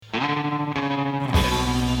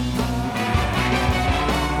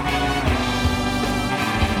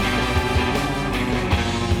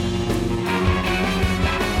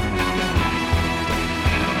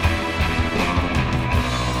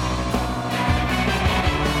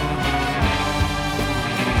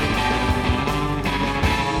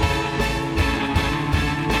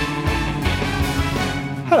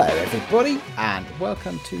everybody, and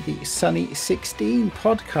welcome to the Sunny 16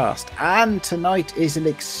 podcast. And tonight is an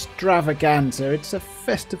extravaganza. It's a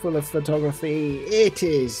festival of photography. It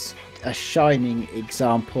is a shining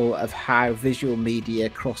example of how visual media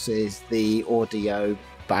crosses the audio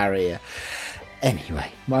barrier.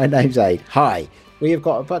 Anyway, my name's Aid. Hi. We have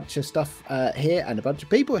got a bunch of stuff here and a bunch of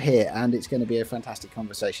people here, and it's going to be a fantastic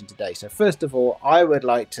conversation today. So first of all, I would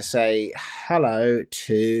like to say hello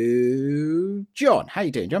to John. How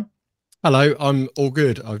you doing, John? Hello, I'm all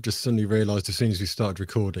good. I've just suddenly realised as soon as we started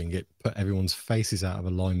recording, it put everyone's faces out of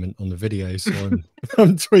alignment on the video, so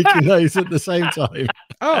I'm tweaking those at the same time.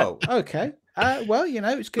 Oh, okay. Well, you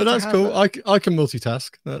know, it's good. But that's cool. I can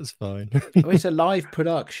multitask. That's fine. It's a live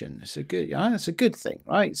production. It's a good. It's a good thing,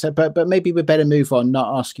 right? So, but maybe we better move on.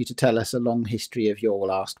 Not ask you to tell us a long history of your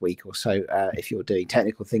last week or so, if you're doing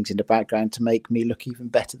technical things in the background to make me look even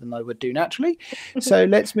better than I would do naturally. So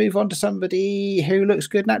let's move on to somebody who looks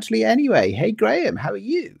good naturally anyway. Hey, Graham, how are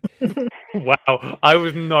you? Wow, I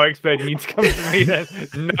was not expecting you to come to me then.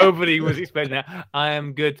 Nobody was expecting that. I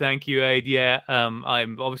am good, thank you, Aid. Yeah,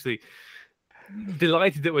 I'm obviously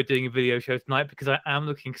delighted that we're doing a video show tonight because I am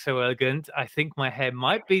looking so elegant. I think my hair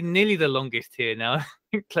might be nearly the longest here now.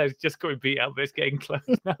 Claire's just got me beat up, but it's getting close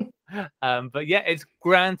now. But yeah, it's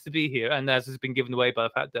grand to be here, and as has been given away by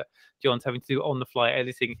the fact that John's having to do on-the-fly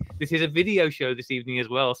editing. This is a video show this evening as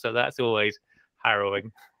well, so that's always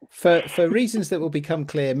harrowing. For reasons that will become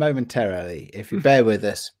clear momentarily, if you bear with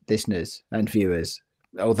us, listeners and viewers,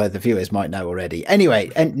 although the viewers might know already.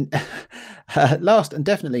 Anyway, and last and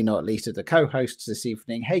definitely not least of the co-hosts this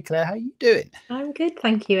evening. Hey, Claire, how you doing? I'm good,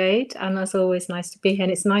 thank you, Aid. And as always, nice to be here.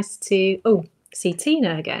 And it's nice to see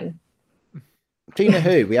Tina again. Tina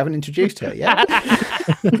who? We haven't introduced her yet.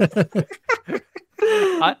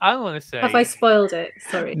 I want to say... Have I spoiled it?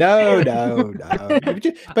 Sorry. No.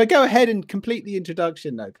 But go ahead and complete the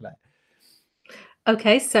introduction though, Claire.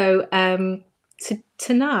 Okay, so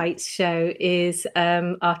tonight's show is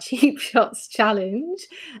our Cheap Shots Challenge,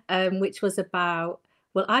 which was about,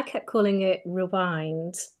 well, I kept calling it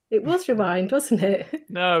Rewind. It was Rewind, wasn't it?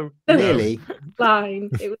 No. Really?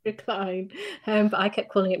 Recline. It was Recline. But I kept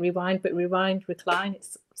calling it Rewind, but Rewind, Recline,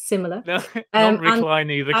 it's similar. No, not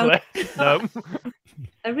Recline either, Claire. No.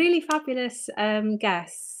 A really fabulous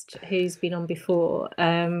guest who's been on before,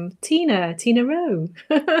 Tina Rowe.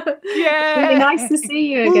 Yeah. Really nice to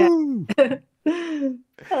see you again.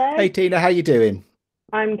 Hello. Hey, Tina, how you doing?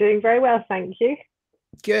 I'm doing very well, thank you.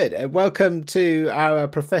 Good. Welcome to our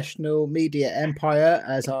professional media empire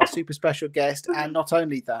as our super special guest, and not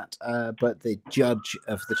only that, but the judge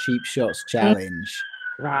of the Cheap Shots Challenge,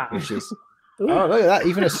 which is... Oh, look at that!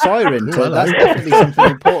 Even a siren. That's definitely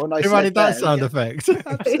something important. Who added that sound effect?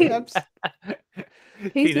 I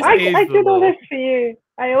did all this for you.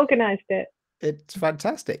 I organised it. It's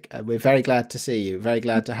fantastic. We're very glad to see you. Very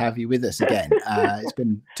glad to have you with us again. It's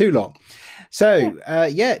been too long. So,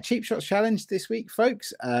 Cheap Shots Challenge this week,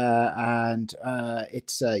 folks. And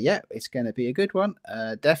it's going to be a good one.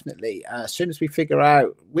 Definitely. As soon as we figure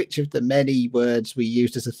out which of the many words we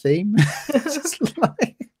used as a theme. Just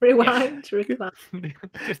like... Rewind, recline.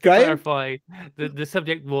 Just to clarify, the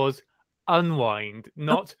subject was unwind,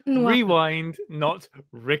 not rewind, not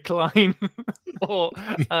recline, or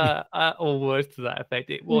words to that effect.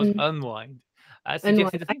 It was unwind.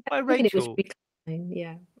 Suggested, I think, by Rachel.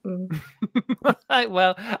 Yeah.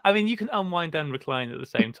 Well, I mean, you can unwind and recline at the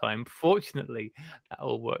same time. Fortunately, that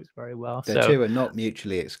all works very well. The two are not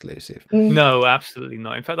mutually exclusive. No, absolutely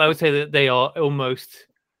not. In fact, I would say that they are almost...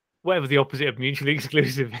 whatever the opposite of mutually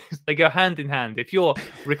exclusive is. They go hand in hand. If you're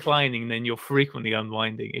reclining, then you're frequently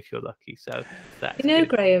unwinding if you're lucky. So that's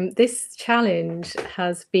Graham, this challenge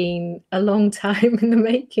has been a long time in the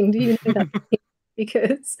making. Do you know that?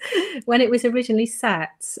 Because when it was originally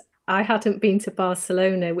set, I hadn't been to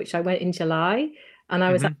Barcelona, which I went in July, and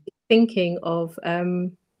I was actually thinking of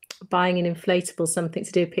buying an inflatable something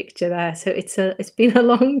to do a picture there. So it's been a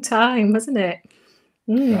long time, hasn't it?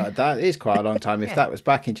 That is quite a long time. If that was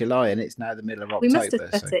back in July and it's now the middle of October. We must have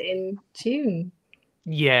set it in June.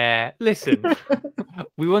 Yeah, listen,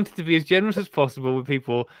 we wanted to be as generous as possible with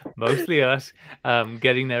people, mostly us,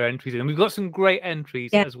 getting their entries in. And we've got some great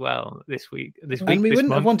entries as well this week. And we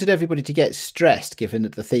wouldn't have wanted everybody to get stressed, given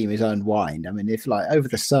that the theme is unwind. I mean, if like over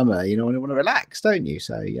the summer, you want to relax, don't you?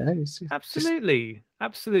 So, absolutely.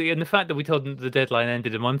 And the fact that we told them the deadline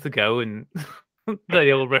ended a month ago and...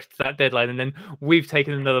 they all rushed to that deadline, and then we've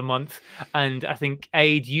taken another month. And I think,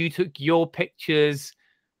 Aid, you took your pictures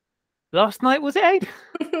last night, was it, Aid?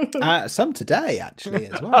 Some today, actually,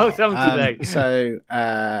 as well. Oh, some today. It's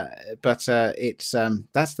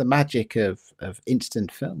that's the magic of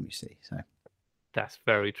instant film, you see. So That's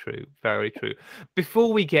very true. Very true.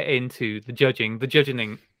 Before we get into the judging,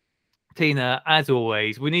 Tina, as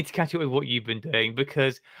always, we need to catch up with what you've been doing,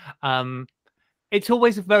 because it's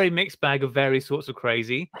always a very mixed bag of various sorts of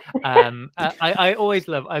crazy. I always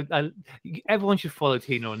love. Everyone should follow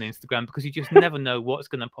Tina on Instagram, because you just never know what's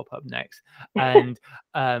going to pop up next. And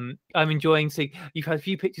I'm enjoying seeing you've had a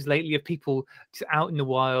few pictures lately of people just out in the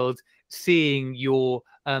wild, seeing your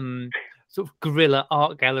sort of guerrilla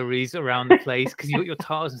art galleries around the place, because you've got your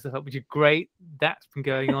tiles and stuff up, which is great. That's been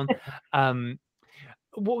going on.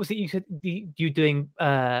 What was it you said you're doing?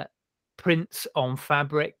 Prints on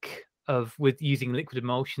fabric with using liquid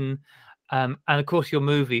emulsion, and of course your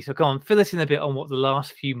movie. So go on, fill us in a bit on what the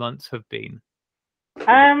last few months have been.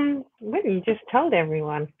 Well, you just told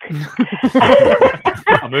everyone.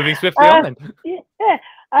 I'm moving swiftly on then. Yeah.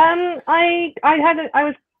 I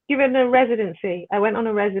was given a residency. I went on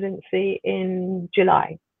a residency in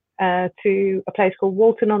July to a place called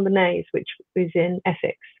Walton on the Naze, which is in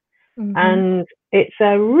Essex. Mm-hmm. And it's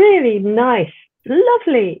a really nice,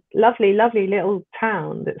 lovely little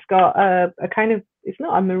town that's got a kind of, it's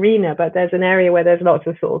not a marina, but there's an area where there's lots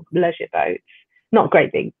of sort of leisure boats, not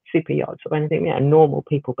great big super yachts or anything, normal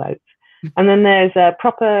people boats. And then there's a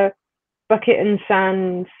proper bucket and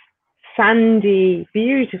sand, sandy,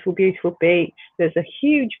 beautiful beach. There's a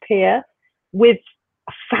huge pier with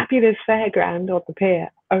a fabulous fairground on the pier.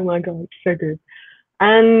 Oh my God, so good.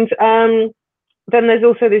 And then there's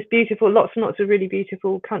also this beautiful, lots and lots of really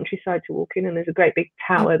beautiful countryside to walk in, and there's a great big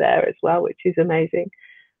tower there as well, which is amazing.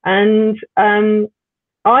 And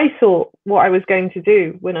I thought what I was going to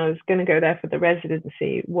do when I was going to go there for the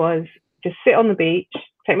residency was just sit on the beach,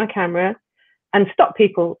 take my camera, and stop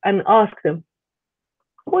people and ask them,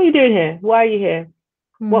 what are you doing here? Why are you here?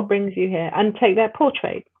 What brings you here? And take their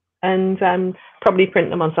portrait and probably print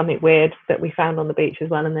them on something weird that we found on the beach as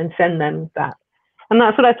well, and then send them that. And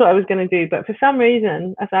that's what I thought I was going to do. But for some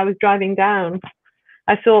reason, as I was driving down,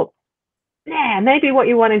 I thought, yeah, maybe what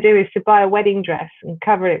you want to do is to buy a wedding dress and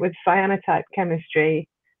cover it with cyanotype chemistry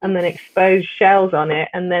and then expose shells on it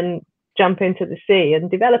and then jump into the sea and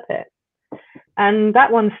develop it. And that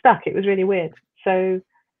one stuck. It was really weird. So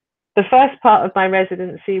the first part of my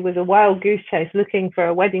residency was a wild goose chase looking for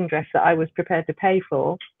a wedding dress that I was prepared to pay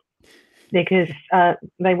for, because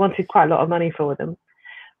they wanted quite a lot of money for them.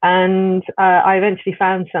 And I eventually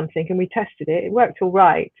found something and we tested it. It worked all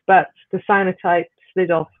right, but the cyanotype slid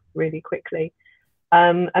off really quickly.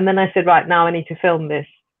 And then I said, right, now I need to film this.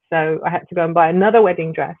 So I had to go and buy another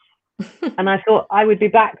wedding dress. And I thought I would be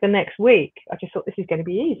back the next week. I just thought this is going to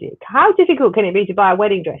be easy. How difficult can it be to buy a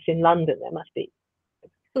wedding dress in London? There must be.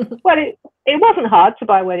 Well, it wasn't hard to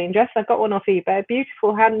buy a wedding dress. I got one off eBay, a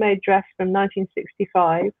beautiful handmade dress from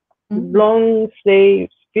 1965, long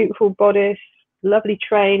sleeves, beautiful bodice, lovely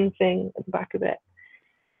train thing at the back of it.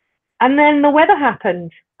 And then the weather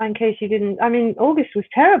happened, in case you didn't, I mean, August was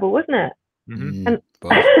terrible, wasn't it? And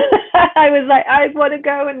I was like, I want to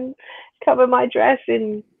go and cover my dress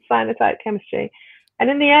in cyanotype chemistry. And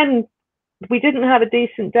in the end, we didn't have a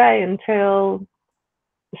decent day until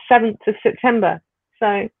the 7th of September.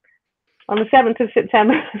 So on the 7th of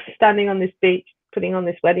September, I was standing on this beach, putting on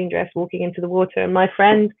this wedding dress, walking into the water, and my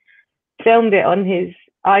friend filmed it on his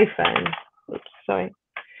iPhone. Oops, sorry.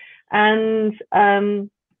 And then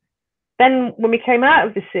when we came out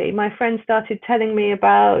of the sea, my friend started telling me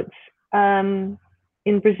about,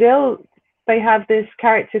 in Brazil, they have this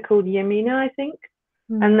character called Yamina, I think,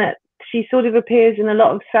 and that she sort of appears in a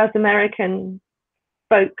lot of South American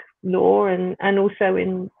folk lore and also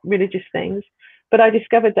in religious things. But I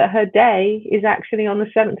discovered that her day is actually on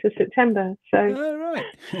the 7th of September. So right.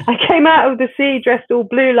 I came out of the sea dressed all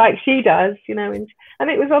blue like she does, and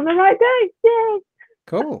it was on the right day. Yay!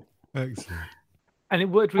 Cool. Excellent. And it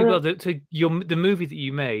worked really well. So the movie that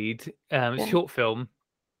you made, short film,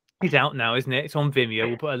 is out now, isn't it? It's on Vimeo.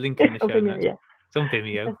 We'll put a link in the show notes. Yeah. It's on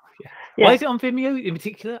Vimeo. Yeah. Why is it on Vimeo in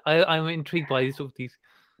particular? I'm intrigued by these.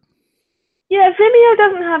 Yeah, Vimeo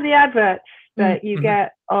doesn't have the adverts that you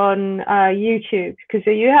get on YouTube, because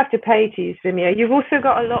you have to pay to use Vimeo. You've also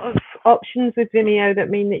got a lot of options with Vimeo that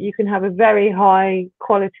mean that you can have a very high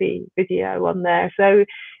quality video on there. So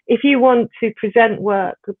if you want to present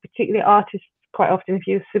work, particularly artists, quite often if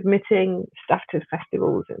you're submitting stuff to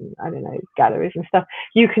festivals and I don't know, galleries and stuff,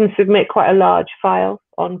 you can submit quite a large file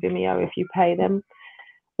on Vimeo if you pay them.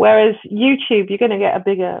 Whereas YouTube, you're going to get a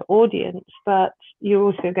bigger audience, but you're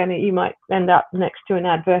also you might end up next to an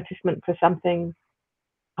advertisement for something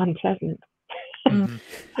unpleasant.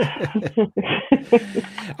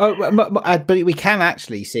 But we can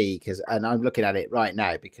actually see, and I'm looking at it right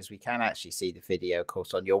now, because we can actually see the video, of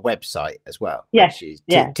course, on your website as well. Yes, which is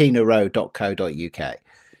yeah. tinarowe.co.uk.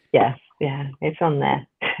 Yes, yeah, it's on there.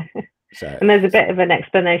 So, and there's a bit of an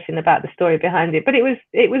explanation about the story behind it, but it was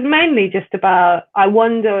mainly just about, I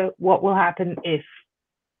wonder what will happen if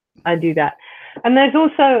I do that. And there's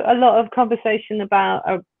also a lot of conversation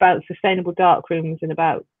about sustainable darkrooms and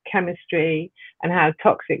about chemistry and how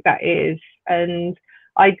toxic that is. And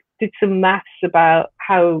I did some maths about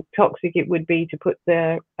how toxic it would be to put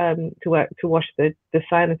to wash the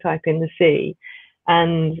cyanotype in the sea,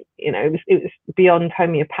 and it was beyond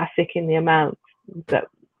homeopathic in the amount that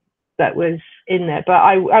was in there. But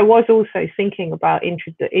I was also thinking about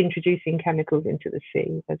introducing chemicals into the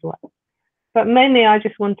sea as well. But mainly I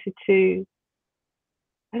just wanted to,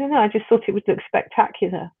 I don't know, I just thought it would look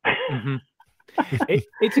spectacular.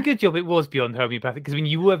 It's a good job it was beyond homeopathic, because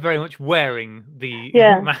you were very much wearing the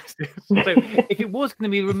mask. So if it was going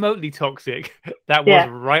to be remotely toxic, that was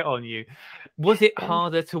right on you. Was it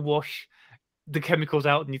harder to wash the chemicals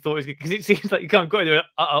out than you thought it was? Because it seems like you can't go anywhere.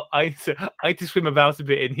 I had to swim about a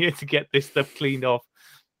bit in here to get this stuff cleaned off.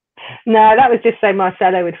 No, that was just so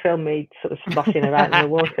Marcelo would film me sort of splashing around in the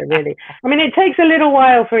water, really. I mean, it takes a little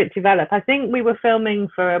while for it to develop. I think we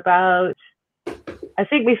filmed for about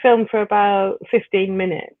 15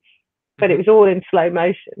 minutes, but it was all in slow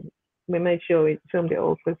motion. We made sure we filmed it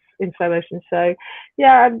all in slow motion. So,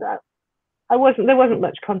 yeah, there wasn't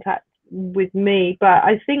much contact with me, but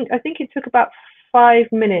I think it took about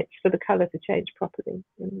 5 minutes for the colour to change properly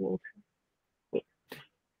in the water.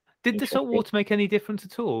 Did the salt water make any difference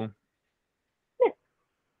at all?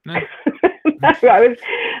 No. No, I was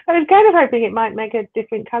kind of hoping it might make a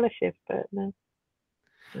different colour shift, but no.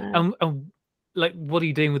 Like, what are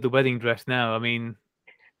you doing with the wedding dress now? I mean,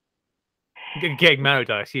 getting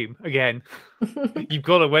married, I assume. Again, you've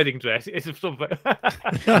got a wedding dress. It's a sort of.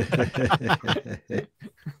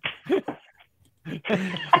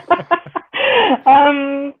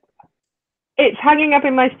 It's hanging up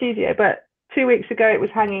in my studio, but 2 weeks ago it was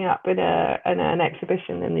hanging up in an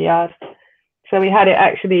exhibition in the yard. So we had it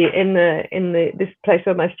actually in this place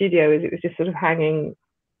where my studio is. It was just sort of hanging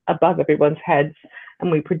above everyone's heads, and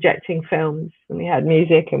we were projecting films, and we had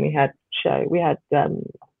music, and we had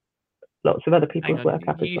lots of other people's work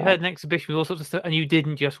up as well. You had an exhibition with all sorts of stuff, and you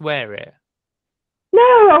didn't just wear it.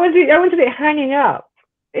 No, I wanted it hanging up.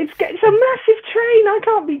 It's a massive train. I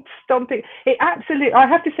can't be stomping. I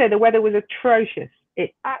have to say, the weather was atrocious.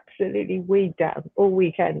 It absolutely weed down all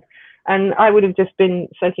weekend, and I would have just been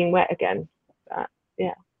soaking wet again.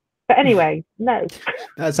 Yeah. But anyway, no.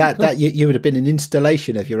 That's that you would have been an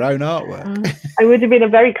installation of your own artwork. I would have been a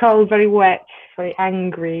very cold, very wet, very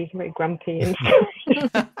angry, very grumpy. You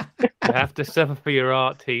have to suffer for your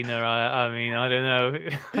art, Tina. I mean, I don't know.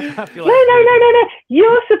 I feel no.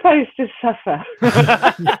 You're supposed to suffer.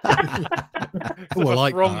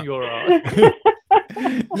 Like from that. your art.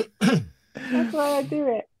 That's why I do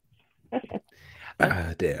it.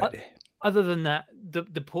 Dear. Other than that,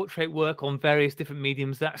 the portrait work on various different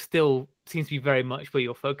mediums, that still seems to be very much where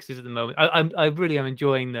your focus is at the moment. I really am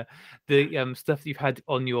enjoying the stuff that you've had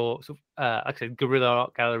on your sort of like I said, guerrilla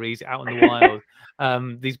art galleries out in the wild.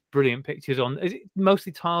 These brilliant pictures on, is it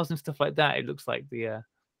mostly tiles and stuff like that? It looks like the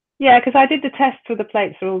yeah, because I did the tests where the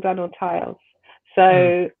plates are all done on tiles.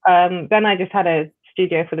 So then I just had a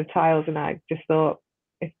studio full of tiles, and I just thought,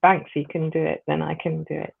 if Banksy can do it, then I can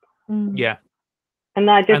do it. Yeah. And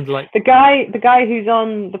the guy who's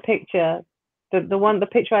on the picture, the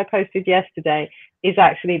picture I posted yesterday is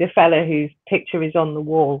actually the fella whose picture is on the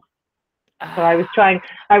wall. So I was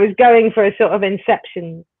going for a sort of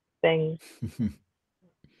Inception thing.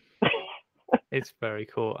 It's very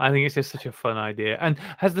cool. I think it's just such a fun idea. And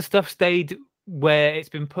has the stuff stayed where it's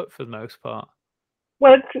been put for the most part?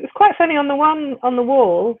 Well, it's quite funny. On the one on the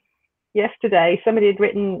wall yesterday, somebody had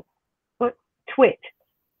written "twit"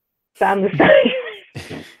 down the side.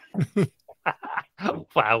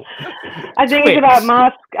 Wow. I think it's about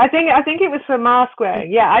mask. I think it was for mask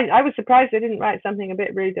wearing. Yeah, I was surprised they didn't write something a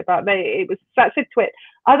bit rude about it. That said twit.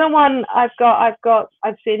 Other one I've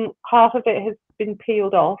seen half of it has been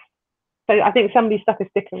peeled off. So I think somebody stuck a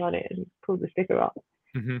sticker on it and pulled the sticker off.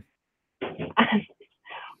 Mm-hmm. And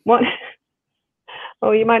what?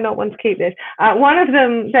 Oh, you might not want to keep this. One of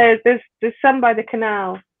them, there's some by the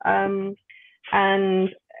canal, and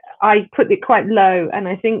I put it quite low, and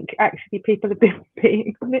I think actually people have been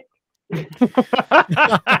peeing on it because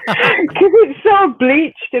it's so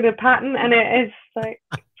bleached in a pattern, and it is like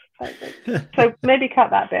so. Maybe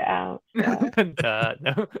cut that bit out.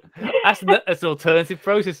 No, that's alternative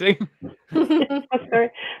processing. Sorry.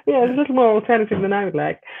 Yeah, it's a little more alternative than I would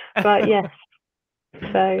like. But yes.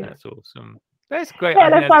 So That's awesome. That's great. yeah,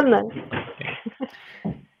 they're fun though.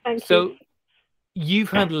 Thank So you've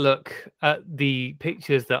had a look at the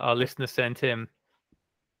pictures that our listener sent in.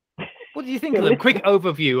 What do you think of them? Quick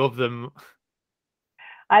overview of them.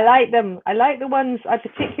 I like them. I like the ones. I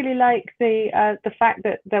particularly like the fact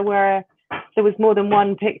that there was more than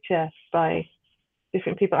one picture by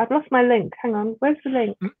different people. I've lost my link. Hang on. Where's the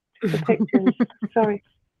link to the pictures? Sorry.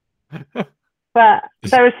 But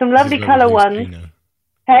there are some lovely colour ones. Tina.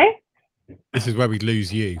 Hey? This is where we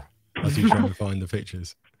lose you as you try to find the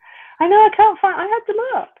pictures. I know, I can't find. I had them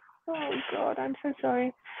up. Oh God, I'm so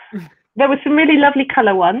sorry. There were some really lovely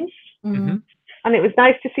colour ones. Mm-hmm. And it was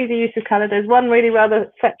nice to see the use of colour. There's one really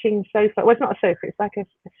rather fetching sofa. Well, it's not a sofa, it's like a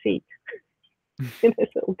seat in this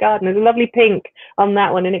little garden. There's a lovely pink on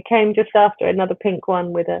that one, and it came just after another pink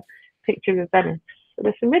one with a picture of Venice. So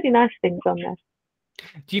there's some really nice things on there.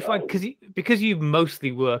 Do you find, because you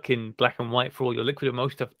mostly work in black and white for all your liquid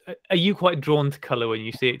emotion stuff, are you quite drawn to colour when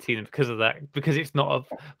you see it, Tina, because of that? Because it's not a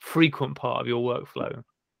frequent part of your workflow?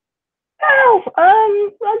 Oh, I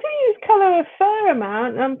do use colour a fair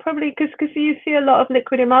amount, probably because you see a lot of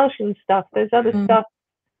liquid emulsion stuff. There's other stuff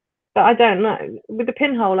that I don't know. With the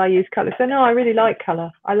pinhole, I use colour. So no, I really like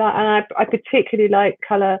colour. I particularly like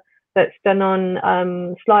colour that's done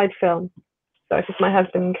on slide film. So if my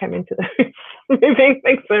husband came into the moving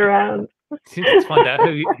things around. Let's find out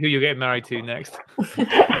who you're getting married to next.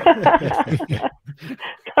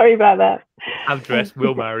 Sorry about that. Have dressed,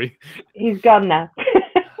 will marry. He's gone now.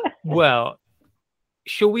 Well,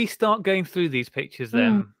 shall we start going through these pictures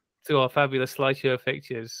then? Through our fabulous slideshow of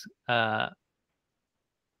pictures.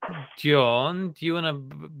 John, do you want to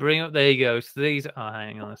bring up? There you go. So these are,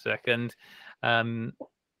 hang on a second.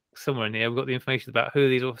 Somewhere in here, we've got the information about who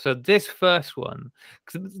these are. So this first one,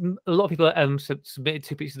 because a lot of people submitted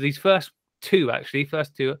two pictures. These first two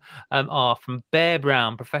are from Bear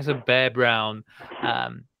Brown, Professor Bear Brown.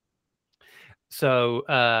 So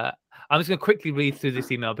I'm just going to quickly read through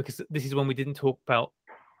this email because this is one we didn't talk about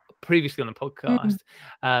previously on the podcast.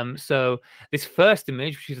 So this first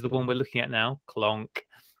image, which is the one we're looking at now, Clonk,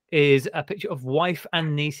 is a picture of wife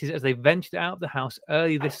and nieces as they ventured out of the house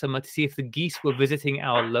early this summer to see if the geese were visiting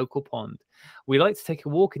our local pond. We like to take a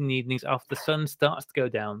walk in the evenings after the sun starts to go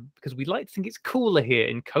down because we like to think it's cooler here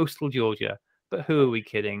in coastal Georgia. But who are we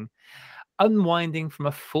kidding? Unwinding from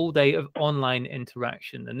a full day of online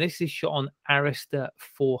interaction. And this is shot on Arista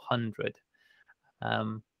 400.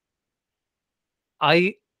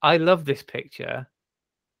 I love this picture.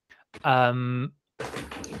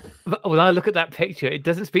 When I look at that picture, it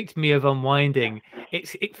doesn't speak to me of unwinding.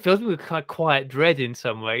 It fills me with kind of quiet dread in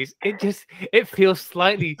some ways. It feels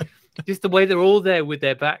slightly, just the way they're all there with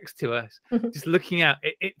their backs to us, just looking out.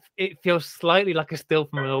 It feels slightly like a still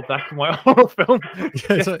from an old black and white horror film.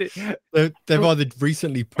 Yeah, so they've either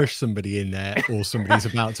recently pushed somebody in there, or somebody's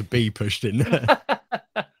about to be pushed in there.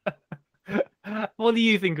 What do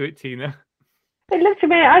you think of it, Tina? It looked to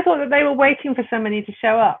me, I thought that they were waiting for somebody to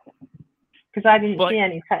show up. Because I didn't see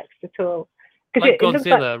any text at all. Like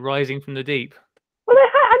Godzilla rising from the deep. Well,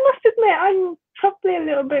 I must admit, I'm probably a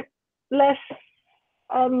little bit less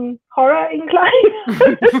horror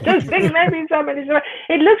inclined. Just think maybe somebody's right.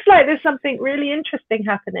 It looks like there's something really interesting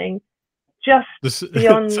happening just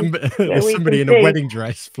beyond. Somebody in a wedding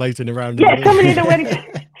dress floating around. Yeah, somebody in a wedding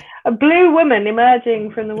dress. A blue woman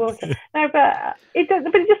emerging from the water. No, but it does.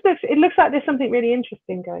 But it looks like there's something really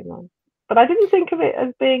interesting going on. But I didn't think of it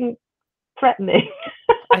as being threatening.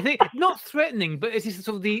 I think not threatening, but it's just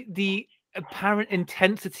sort of the apparent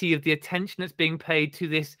intensity of the attention that's being paid to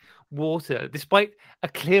this water, despite a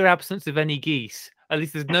clear absence of any geese. At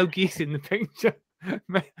least there's no geese in the picture.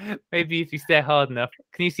 Maybe if you stare hard enough.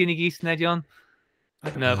 Can you see any geese in there, John?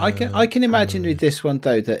 No. I can imagine with this one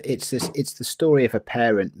though that it's the story of a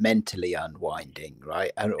parent mentally unwinding,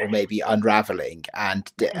 right, or maybe unraveling,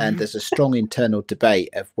 and there's a strong internal debate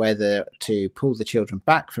of whether to pull the children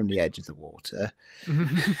back from the edge of the water,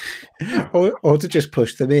 or to just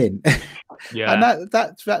push them in. Yeah, and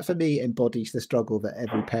that for me embodies the struggle that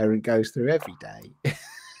every parent goes through every day.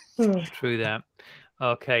 True that.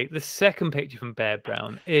 Okay, the second picture from Bear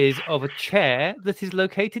Brown is of a chair that is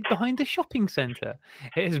located behind a shopping centre.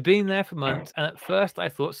 It has been there for months, and at first I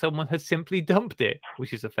thought someone had simply dumped it,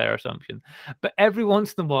 which is a fair assumption. But every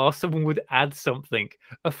once in a while, someone would add something: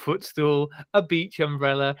 a footstool, a beach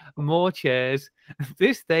umbrella, more chairs.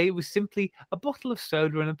 This day was simply a bottle of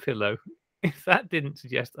soda and a pillow. If that didn't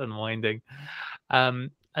suggest unwinding. And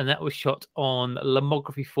that was shot on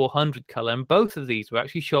Lomography 400 colour, and both of these were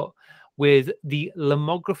actually shot with the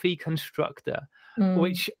Lomography Constructor.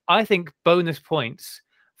 which I think bonus points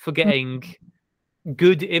for getting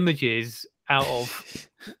good images out of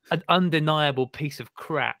an undeniable piece of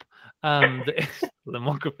crap. The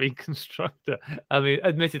lomography constructor. I mean,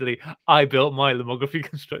 admittedly, I built my lomography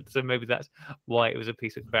constructor, so maybe that's why it was a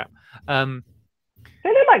piece of crap. They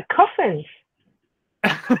look like coffins.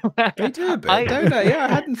 They do a bit, don't they? Yeah, I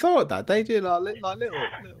hadn't thought that. They do like little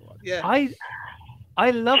yeah. I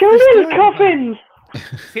love children's coffins.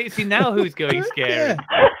 See now who's going scary. Yeah.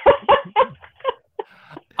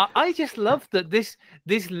 I just love that this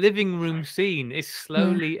living room scene is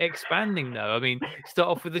slowly expanding though. I mean, start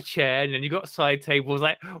off with a chair and then you got side tables.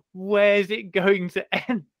 Like, where's it going to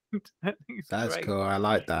end? That's great. cool. I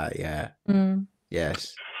like that. Yeah.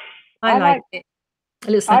 Yes. I like it. It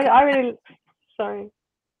looks like I really sorry.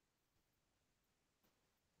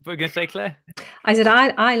 What are you gonna say, Claire? I said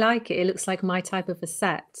I like it. It looks like my type of a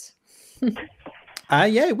set.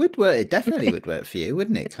 Yeah, it would work. It definitely would work for you,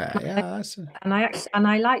 wouldn't it, Claire? Yeah. And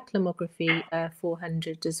I like Lomography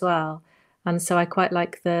 400 as well, and so I quite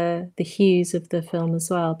like the hues of the film as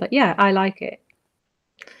well. But yeah, I like it.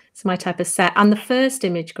 It's my type of set. And the first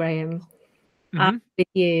image, Graham, with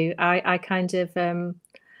you, I kind of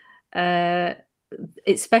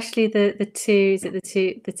especially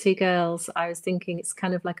the two girls. I was thinking it's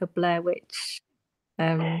kind of like a Blair Witch.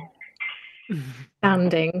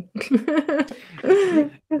 Standing.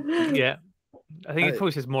 Yeah, I think it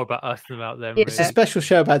probably says more about us than about them. It's a special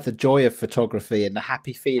show about the joy of photography and the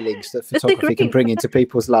happy feelings that photography can bring into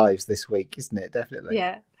people's lives this week, isn't it? Definitely.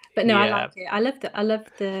 Yeah, but no, I like it. I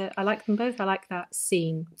like them both. I like that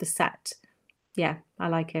scene, the set. Yeah, I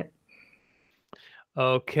like it.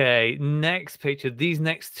 Okay, next picture. These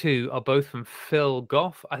next two are both from Phil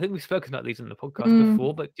Goff. I think we've spoken about these on the podcast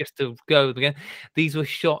before, but just to go again, these were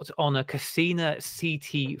shot on a Casina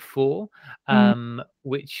CT4,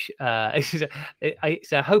 which I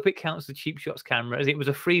hope it counts the cheap shots camera, as it was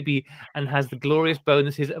a freebie and has the glorious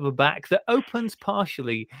bonuses of a back that opens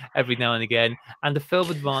partially every now and again, and a film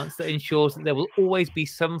advance that ensures that there will always be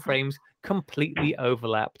some frames completely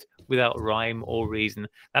overlapped without rhyme or reason.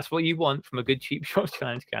 That's what you want from a good cheap shots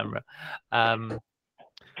challenge camera.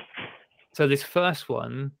 So this first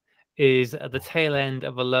one is at the tail end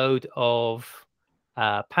of a load of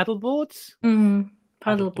paddle boards.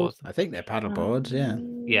 Paddle boards. I think they're paddle boards. Yeah.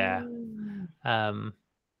 Yeah.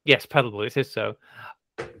 Yes, paddle board. It says so.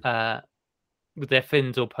 With their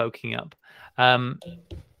fins all poking up. I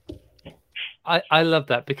love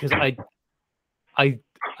that because I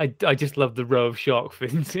just love the row of shark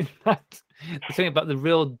fins in that. There's something about the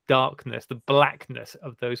real darkness, the blackness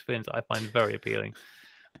of those fins I find very appealing.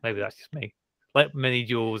 Maybe that's just me. Like many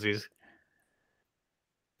Jawses.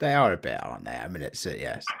 They are a bit, aren't they? I mean, it's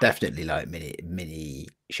definitely like mini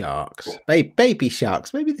sharks, baby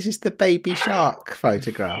sharks. Maybe this is the baby shark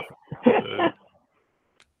photograph.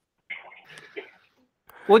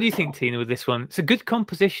 What do you think, Tina, with this one? It's a good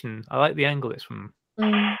composition. I like the angle it's from.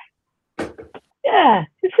 Yeah,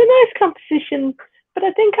 it's a nice composition, but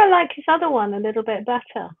I think I like his other one a little bit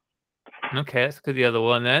better. Okay, let's look at the other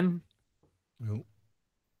one then. Oh.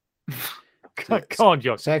 Come on,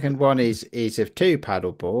 John. Second one is of two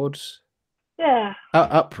paddle boards. Yeah.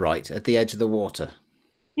 Upright at the edge of the water.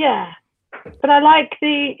 Yeah, but I like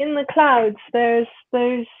in the clouds. There's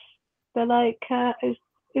those. They're like. Isn't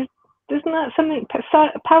that something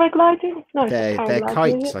paragliding? No, they're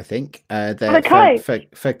kites, I think. They're kites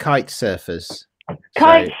for kite surfers.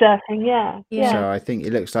 Kite surfing, yeah. So I think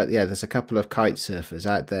it looks like there's a couple of kite surfers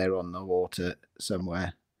out there on the water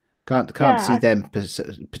somewhere. Can't see them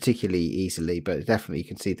particularly easily, but definitely you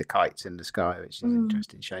can see the kites in the sky, which is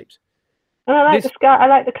interesting shapes. And I like the sky. I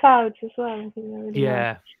like the clouds as well. I think they're really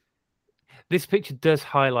nice. This picture does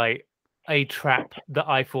highlight a trap that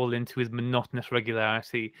I fall into with monotonous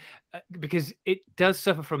regularity, because it does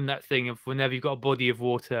suffer from that thing of whenever you've got a body of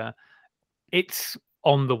water, it's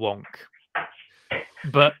on the wonk.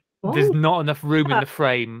 But there's not enough room in the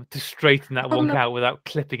frame to straighten that wonk out without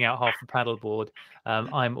clipping out half the paddleboard.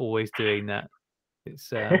 I'm always doing that.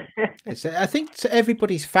 I think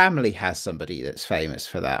everybody's family has somebody that's famous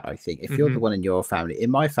for that. I think if you're the one in your family,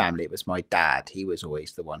 in my family, it was my dad. He was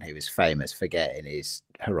always the one who was famous for getting his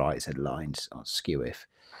horizon lines on skew if.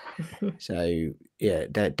 So yeah,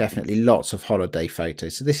 there are definitely lots of holiday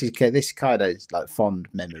photos. So this kind of like fond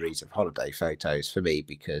memories of holiday photos for me,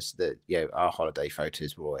 because our holiday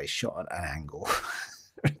photos were always shot at an angle,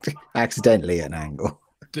 accidentally at an angle.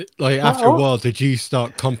 Like after a while, did you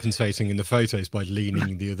start compensating in the photos by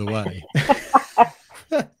leaning the other way?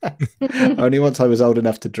 Only once I was old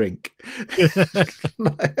enough to drink.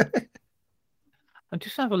 I'm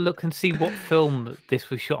just have a look and see what film this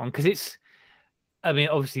was shot on, because I mean,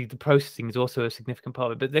 obviously the processing is also a significant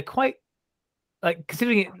part of it, but they're quite, like,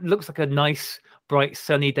 considering it looks like a nice, bright,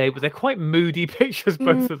 sunny day, but they're quite moody pictures,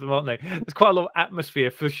 both of them, aren't they? There's quite a lot of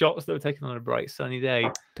atmosphere for shots that were taken on a bright, sunny day.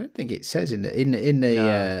 I don't think it says in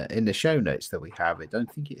the show notes that we have. I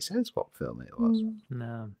don't think it says what film it was.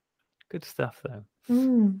 No, good stuff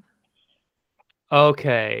though.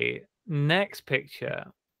 Okay, next picture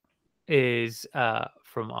is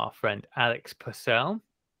from our friend Alex Purcell,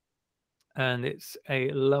 and it's a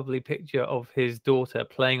lovely picture of his daughter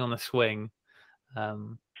playing on a swing.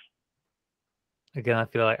 Again, I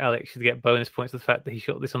feel like Alex should get bonus points for the fact that he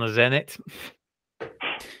shot this on a Zenit,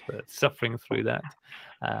 but suffering through that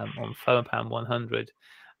on Fomapan 100.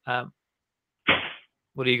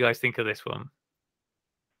 What do you guys think of this one?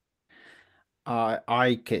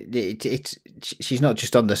 She's not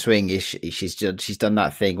just on the swing. She's done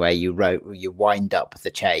that thing where you wind up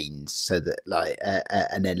the chains so that like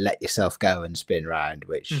and then let yourself go and spin round,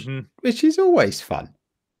 which is always fun.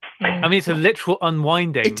 I mean, it's a literal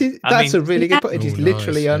unwinding. It is. That's a really good point. It is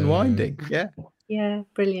literally unwinding. Yeah. Yeah,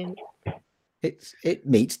 brilliant. It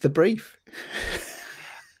meets the brief.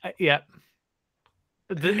 Yeah.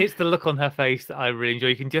 It's the look on her face that I really enjoy.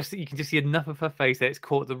 You can just see enough of her face that it's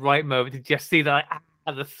caught at the right moment to just see that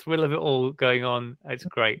the thrill of it all going on. It's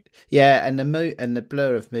great. Yeah, and the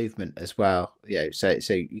blur of movement as well. Yeah, so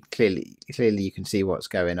you clearly you can see what's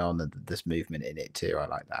going on, and there's movement in it too. I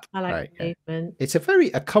like that. I like the movement. It's a very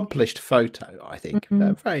accomplished photo, I think.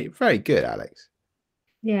 Very, very good, Alex.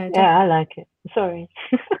 Yeah, I like it. Sorry.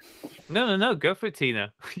 No, go for it,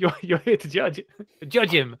 Tina. You're here to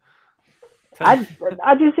judge him. I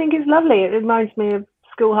just think it's lovely. It reminds me of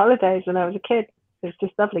school holidays when I was a kid. It's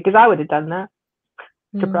just lovely because I would have done that.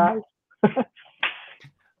 Surprise.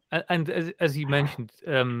 And as you mentioned,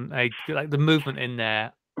 like the movement in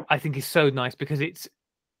there, I think is so nice because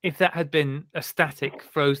if that had been a static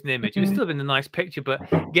frozen image, it would still have been a nice picture, but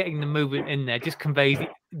getting the movement in there just conveys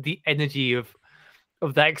the energy of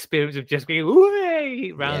that experience of just being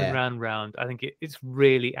round and round. I think it's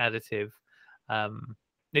really additive.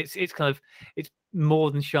 It's kind of, it's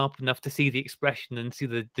more than sharp enough to see the expression and see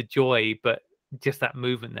the joy, but just that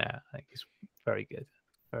movement there, I think, is very good.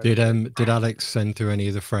 Did Alex send through any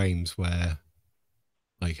of the frames where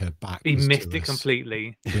like her back? He missed it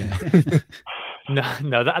completely. Yeah.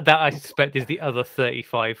 No, that I suspect is the other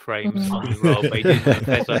 35 frames on the roll. But he didn't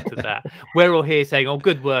confess up to that. We're all here saying, "Oh,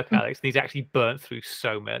 good work, Alex," and he's actually burnt through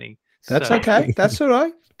so many. That's okay. That's all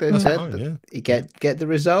right. You get the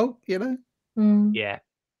result, you know. Yeah.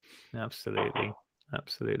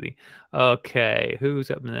 Absolutely. Okay, who's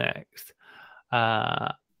up next?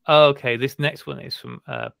 Okay, this next one is from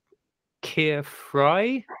Keir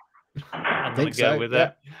Fry. I'm going to go with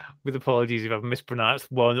that. With apologies if I've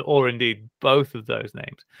mispronounced one or indeed both of those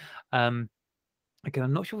names. Again,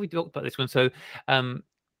 I'm not sure we talked about this one. So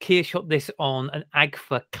Keir shot this on an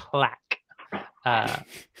Agfa Clack,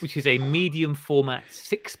 which is a medium format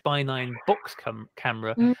 6x9 box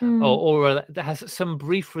camera, or that has some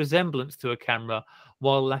brief resemblance to a camera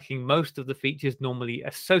while lacking most of the features normally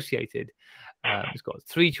associated. It's got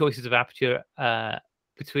 3 choices of aperture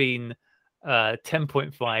between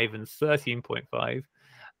 10.5 and 13.5,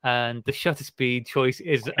 and the shutter speed choice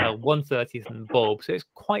is 1/30th in bulb, so it's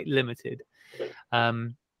quite limited.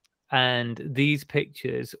 And these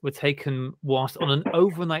pictures were taken whilst on an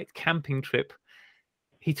overnight camping trip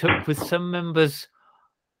he took with some members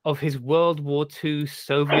of his World War II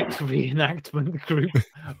Soviet reenactment group,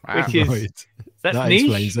 which is that niche.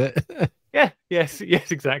 Explains it. Yes,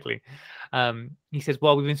 exactly. He says,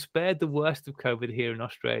 while we've been spared the worst of COVID here in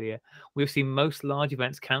Australia, we've seen most large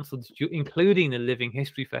events cancelled, including the Living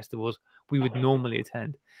History festivals we would normally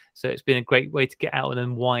attend. So it's been a great way to get out and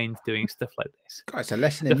unwind doing stuff like this. God, it's a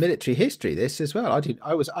lesson in military history, this as well.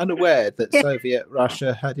 I was unaware that Soviet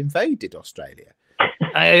Russia had invaded Australia.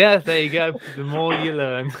 Yeah, there you go. The more you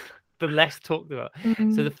learn, the less talked about.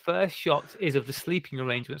 So the first shot is of the sleeping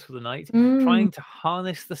arrangements for the night, trying to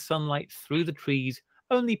harness the sunlight through the trees,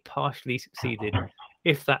 only partially succeeded,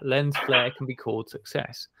 if that lens flare can be called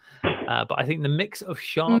success. But I think the mix of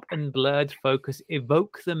sharp and blurred focus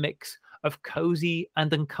evoke the mix of cozy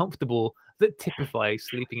and uncomfortable that typifies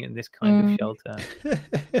sleeping in this kind of shelter.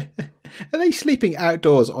 Are they sleeping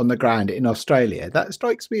outdoors on the ground in Australia? That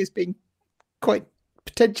strikes me as being quite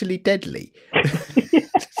potentially deadly.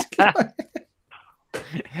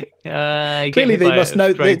 Clearly, they must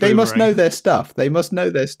know. They must know their stuff. They must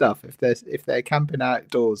know their stuff if they're camping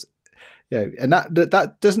outdoors. And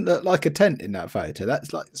that doesn't look like a tent in that photo.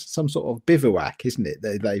 That's like some sort of bivouac, isn't it?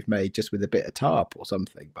 They've made just with a bit of tarp or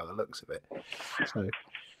something, by the looks of it. So,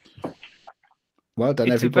 Well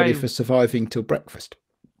done, everybody, for surviving till breakfast.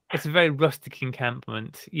 It's a very rustic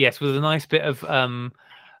encampment. Yes, with a nice bit of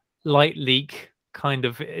light leak kind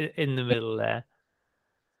of in the middle there.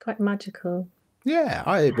 Quite magical. Yeah,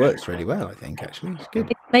 it works really well, I think, actually. It's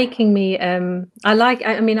good. It's making me I like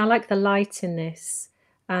the light in this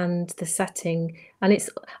and the setting, and it's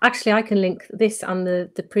actually, I can link this and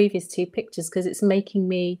the previous two pictures because it's making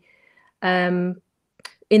me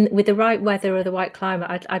with the right weather or the right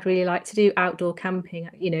climate, I'd really like to do outdoor camping,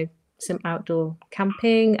 you know, some outdoor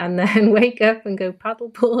camping, and then wake up and go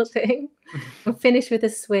paddleboarding and finish with a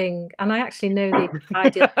swing. And I actually know the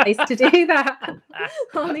ideal place to do that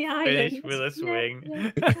on the island. Finish with a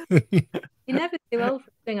swing. Yeah. You're never too old for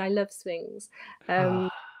a swing. I love swings.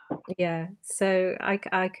 Yeah, so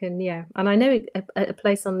I can, yeah. And I know a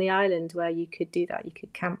place on the island where you could do that. You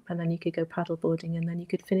could camp and then you could go paddleboarding and then you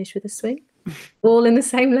could finish with a swing. All in the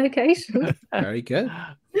same location. Very good.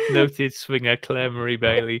 Noted swinger Claire Marie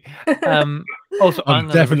Bailey. Also, I'm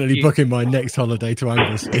definitely booking my next holiday to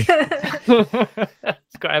Anglesey.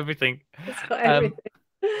 It's got everything. It's got everything.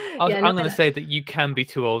 I'm going to say that you can be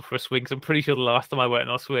too old for a swing. So I'm pretty sure the last time I went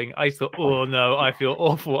on a swing, I thought, oh no, I feel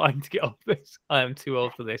awful. I need to get off this. I am too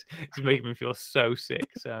old for this. It's making me feel so sick.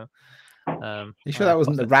 So, you sure that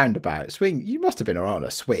wasn't the roundabout swing? You must have been on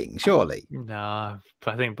a swing, surely. No,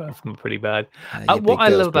 I think both of them are pretty bad. What I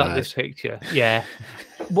love about this picture,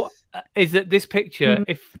 what is that this picture?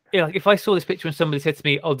 If I saw this picture and somebody said to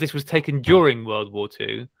me, "Oh, this was taken during World War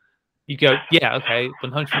II," you go, "Yeah, okay,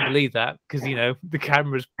 100% believe that," because you know the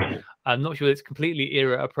cameras. I'm not sure it's completely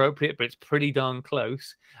era appropriate, but it's pretty darn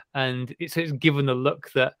close, and it's given a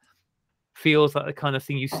look that feels like the kind of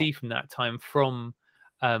thing you see from that time, from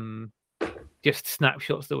just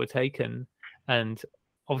snapshots that were taken, and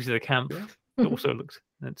obviously the camp also looks.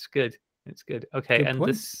 That's good. It's good. Okay, good and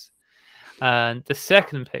point. the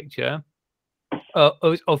second picture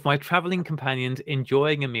of my traveling companions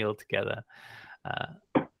enjoying a meal together.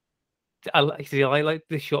 I like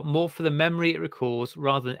this shot more for the memory it recalls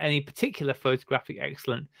rather than any particular photographic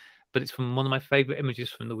excellence, but it's from one of my favorite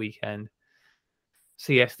images from the weekend.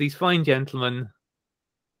 So yes, these fine gentlemen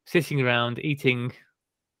sitting around eating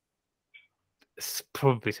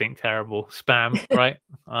probably something terrible, spam, right?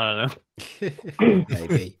 I don't know.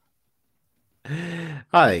 Maybe.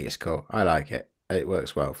 I think it's cool. I like it. It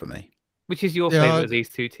works well for me. Which is your favorite of these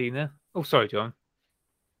two, Tina? Oh, sorry, John.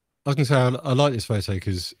 I was going to say I like this photo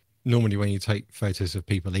because normally when you take photos of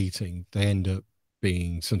people eating, they end up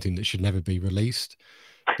being something that should never be released.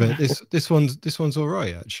 But this one's all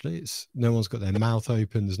right actually. It's no one's got their mouth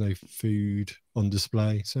open. There's no food on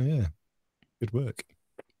display. So yeah, good work.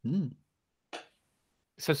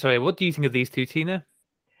 So sorry, what do you think of these two, Tina?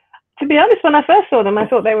 To be honest, when I first saw them, I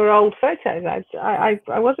thought they were old photos. I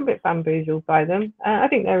was a bit bamboozled by them. I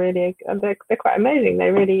think they're really they're quite amazing.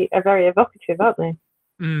 They really are very evocative, aren't they?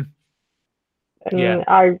 Mm. And yeah.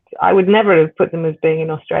 I would never have put them as being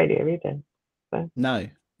in Australia either. So. No,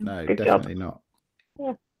 definitely not.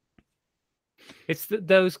 Yeah. It's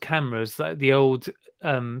those cameras, like the old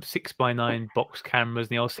 6x9 box cameras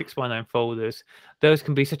and the old 6x9 folders. Those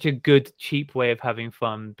can be such a good, cheap way of having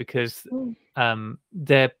fun because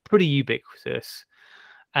they're pretty ubiquitous,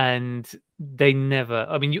 and they never.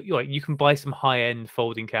 I mean, you can buy some high-end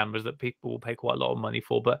folding cameras that people will pay quite a lot of money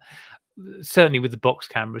for, but certainly with the box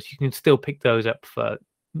cameras, you can still pick those up for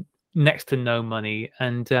next to no money,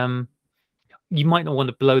 and you might not want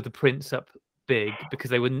to blow the prints up big because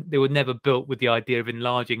they were never built with the idea of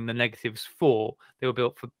enlarging the negatives for. They were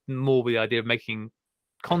built for more with the idea of making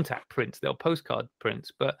contact prints, they're postcard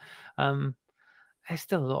prints, but it's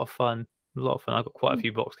still a lot of fun. I've got quite a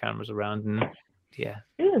few box cameras around, and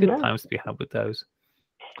good times to be had with those.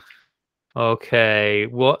 Okay,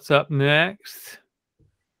 what's up next?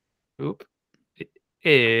 It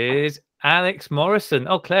is Alex Morrison.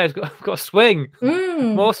 Oh, Claire's got a swing.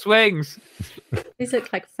 More swings. These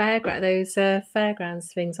look like those fairground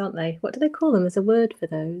swings, aren't they? What do they call them? There's a word for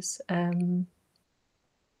those.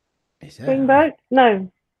 Swing boat? No.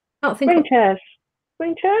 Swing chairs.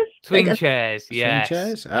 Swing chairs? Swing chairs, yeah. Swing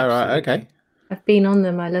chairs? All right, okay. I've been on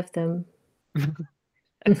them. I love them.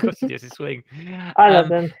 Of course, it's a swing. I love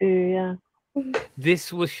them too, yeah.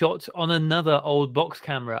 This was shot on another old box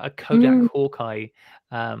camera, a Kodak Hawkeye,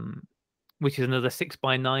 which is another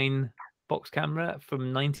 6x9 box camera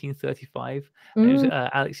from 1935. It was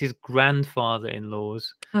Alex's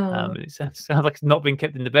grandfather-in-law's. It sounds like it's not been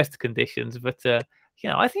kept in the best conditions, but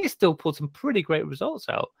I think it still pulled some pretty great results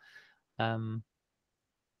out.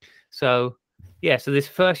 So this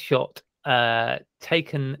first shot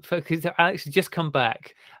taken, because Alex has just come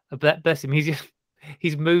back. Bless him,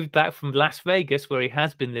 he's moved back from Las Vegas, where he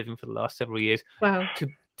has been living for the last several years, Wow.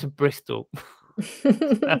 to Bristol.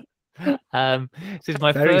 So it's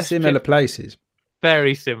my Very first similar trip, places.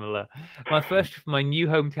 very similar. My first trip to my new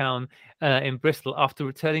hometown in Bristol after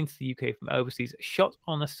returning to the UK from overseas, shot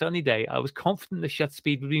on a sunny day. I was confident the shutter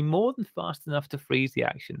speed would be more than fast enough to freeze the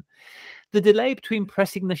action. The delay between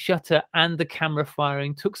pressing the shutter and the camera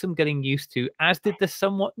firing took some getting used to, as did the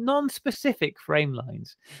somewhat non-specific frame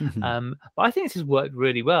lines. But I think this has worked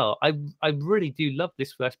really well. I really do love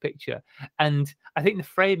this first picture, and I think the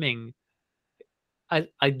framing. I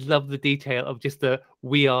love the detail of just the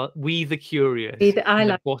 "we the curious" I in like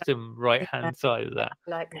the bottom right hand side of that.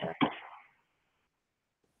 I like that.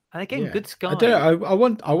 And again, good sky. I don't know.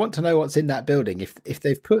 I want to know what's in that building. If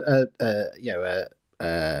they've put a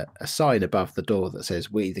sign above the door that says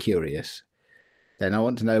 "We the Curious," then I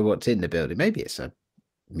want to know what's in the building. Maybe it's a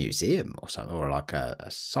museum or something, or like a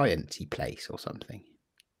sciencey place or something.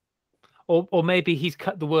 Or maybe he's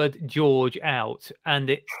cut the word George out, and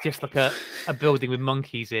it's just like a building with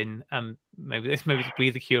monkeys in. Maybe it's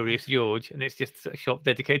 "We the Curious George," and it's just a shop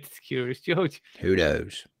dedicated to Curious George. Who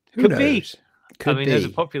knows? Who Could knows? be. Could I mean, be. there's a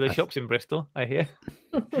popular shops in Bristol, I hear.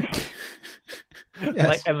 Yes.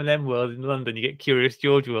 Like M&M World in London, you get Curious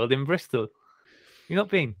George World in Bristol. You've not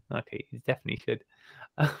been? Okay, you definitely should.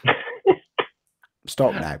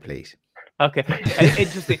 Stop now, please. Okay,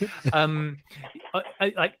 interesting.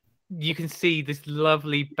 Like you can see this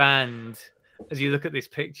lovely band as you look at this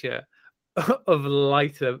picture of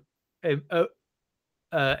lighter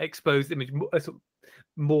exposed image,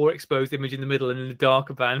 more exposed image in the middle, and in the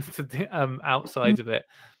darker band to the outsides of it.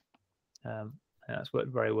 That's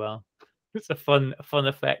worked very well. It's a fun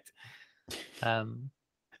effect.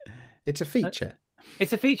 It's a feature.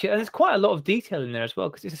 It's a feature, and there's quite a lot of detail in there as well,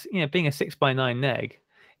 because it's being a 6x9 neg,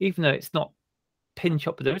 even though it's not pin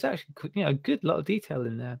shot, but there is actually a good lot of detail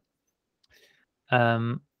in there.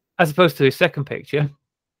 As opposed to his second picture,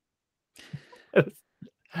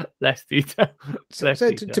 less detail.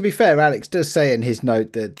 To be fair, Alex does say in his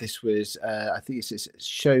note that this was, I think it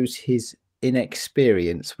shows his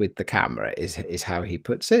inexperience with the camera, is how he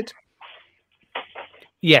puts it.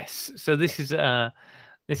 Yes. So this is a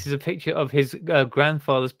picture of his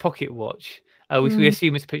grandfather's pocket watch. We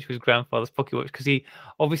assume it's a picture of his grandfather's pocket watch because he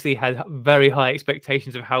obviously had very high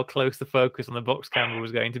expectations of how close the focus on the box camera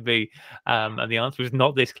was going to be, and the answer was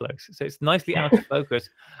not this close. So it's nicely out of focus.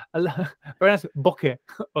 Very nice bokeh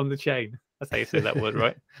on the chain. That's how you say that word,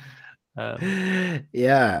 right?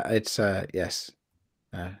 Yeah, it's yes,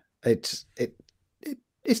 it's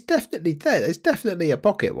definitely there. It's definitely a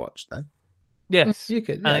pocket watch, though. Yes, you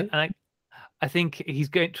could. And I think he's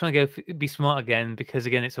trying to go be smart again, because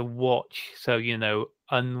again it's a watch, so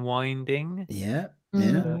unwinding. Yeah.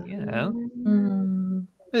 There's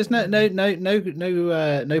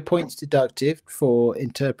no points deductive for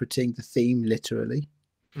interpreting the theme literally.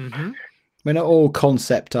 We're not all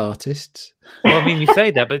concept artists. Well, I mean, you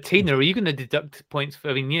say that, but Tina, are you going to deduct points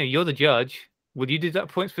for? I mean, you're the judge. Would you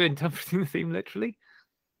deduct points for interpreting the theme literally?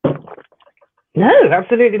 No,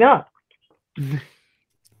 absolutely not.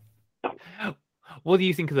 What do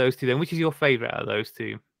you think of those two then? Which is your favourite out of those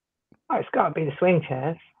two? Oh, it's got to be the swing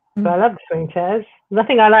chairs. So I love the swing chairs.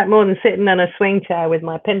 Nothing I like more than sitting on a swing chair with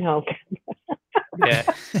my pinhole. Yeah.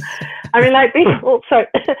 I mean, like people. Sorry,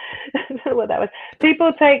 I don't know what that was.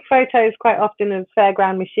 People take photos quite often of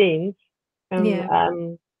fairground machines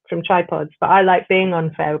from tripods, but I like being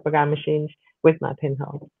on fairground machines with my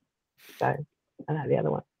pinhole. So I like the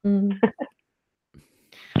other one.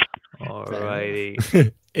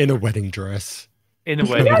 Alrighty. In a wedding dress. In a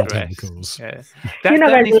wedding dress. Yeah. You're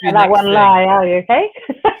not going to let that one lie, are you? Okay.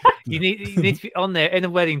 You need to be on there in a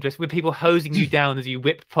wedding dress with people hosing you down as you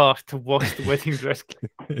whip past to wash the wedding dress.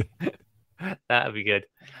 That'd be good.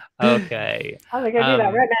 Okay. I'm going to do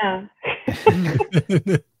that right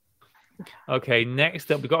now. Okay,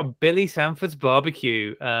 next up we've got Billy Sanford's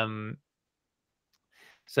barbecue.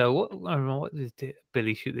 So what did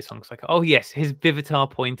Billy shoot this on? Oh yes, his Vivitar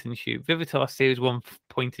point and shoot. Vivitar Series 1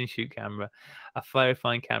 point and shoot camera. A very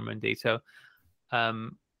fine camera indeed. So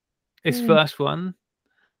his first one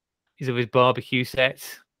is of his barbecue set.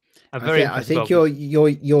 I think your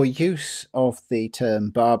use of the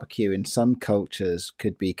term barbecue in some cultures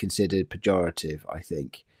could be considered pejorative, I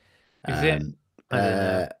think. Is it?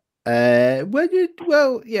 I don't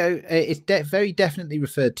know. It's very definitely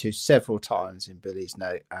referred to several times in Billy's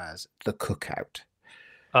note as the cookout.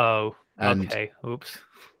 Oh, okay. Oops.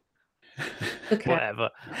 Okay. Whatever.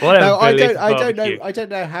 No, I Billy, it's don't. I don't know. barbecue. I don't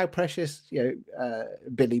know how precious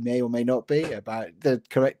Billy may or may not be about the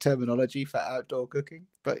correct terminology for outdoor cooking.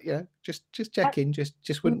 But just check in.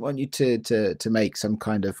 Just wouldn't want you to make some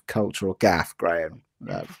kind of cultural gaffe, Graham.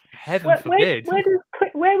 Heaven forbid.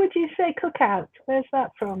 Where would you say cookout? Where's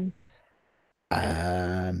that from?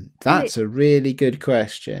 That's a really good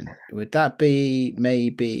question. Would that be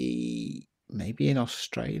maybe in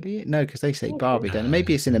Australia? No, because they say barbie, don't they?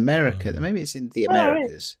 Maybe it's in America. Maybe it's in the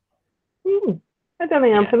Americas. I don't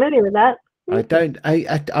think I'm familiar with that. I don't.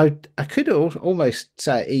 I could almost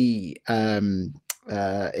say in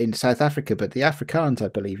South Africa, but the Afrikaans, I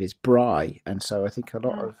believe, is braai, and so I think a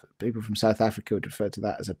lot of people from South Africa would refer to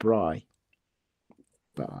that as a braai.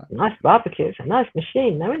 But Nice barbecue. It's a nice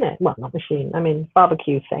machine, though, isn't it? Well, not machine. I mean,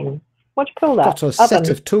 barbecue thing. What do you call that? Got a set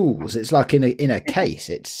of tools. It's like in a case.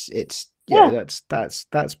 It's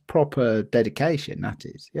that's proper dedication. That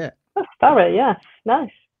is, That's thorough. Yeah,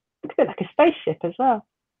 nice. It's a bit like a spaceship as well,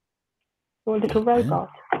 or a little robot.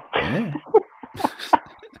 Yeah.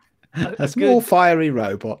 A small fiery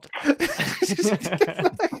robot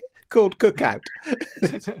called Cookout.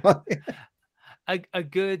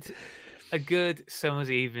 A good summer's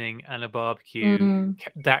evening and a barbecue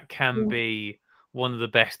that can be one of the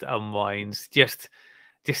best unwinds. Just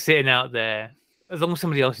sitting out there, as long as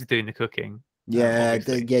somebody else is doing the cooking.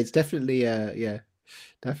 It's definitely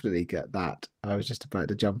definitely get that. I was just about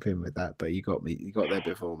to jump in with that, but you got there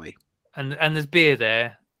before me. And there's beer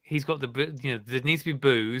there. He's got there needs to be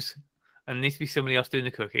booze, and there needs to be somebody else doing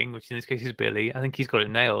the cooking, which in this case is Billy. I think he's got it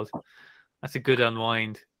nailed. That's a good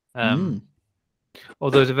unwind.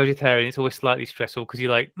 Although as a vegetarian, it's always slightly stressful because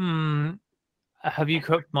you're like, have you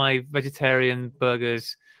cooked my vegetarian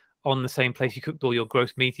burgers on the same place you cooked all your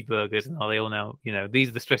gross meaty burgers? And are they all now, these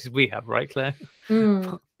are the stresses we have, right, Claire?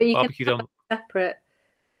 But you can have a separate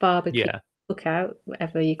barbecue cookout,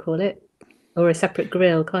 whatever you call it, or a separate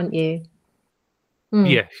grill, can't you?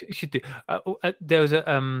 Yeah, should do. There was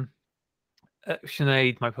a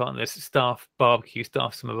Sinead, my partner's staff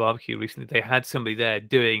summer barbecue recently. They had somebody there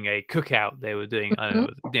doing a cookout. They were doing, I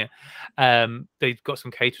don't know, they've got some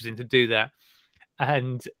caterers in to do that,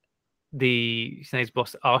 and Sinead's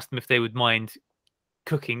boss asked them if they would mind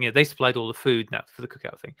cooking. They supplied all the food now for the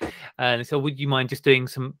cookout thing, and so would you mind just chucking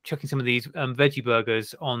some of these veggie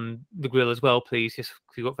burgers on the grill as well, please? Just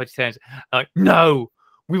because we've got vegetarians. Like, no.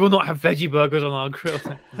 We will not have veggie burgers on our grill.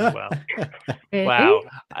 Wow. Really? Wow.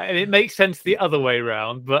 And it makes sense the other way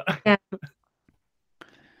around, but yeah.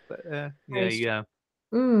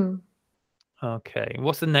 Okay.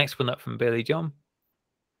 What's the next one up from Billy, John?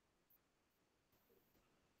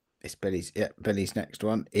 It's Billy's next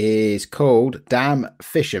one is called Damn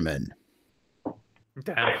Fisherman.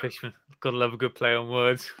 Damn Fisherman. Gotta love a good play on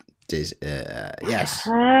words. Yes.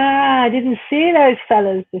 I didn't see those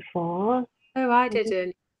fellas before. Oh, I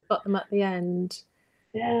didn't. Got them at the end.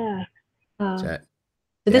 Yeah. So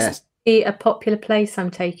this is a popular place,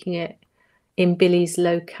 I'm taking it, in Billy's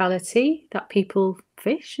locality that people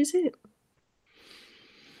fish, is it?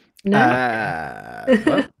 No.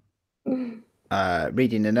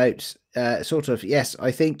 Reading the notes, sort of, yes,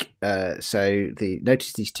 I think so.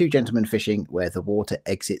 Notice these two gentlemen fishing where the water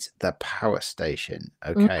exits the power station.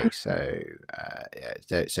 Okay, so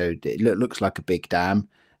it looks like a big dam.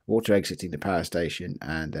 Water exiting the power station,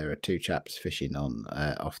 and there are two chaps fishing on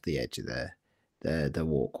off the edge of the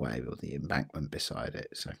walkway or the embankment beside it.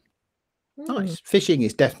 So nice. Fishing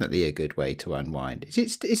is definitely a good way to unwind.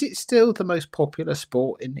 Is it still the most popular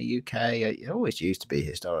sport in the UK? It always used to be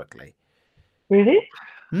historically. Really?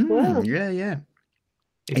 Wow. Yeah.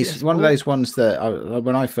 It's one of those ones that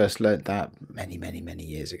when I first learned that many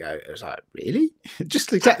years ago, it was like, really?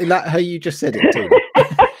 Just exactly like how you just said it, Tina.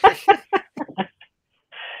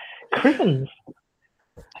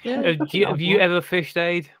 Yeah. Have you ever fished,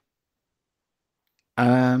 Aid?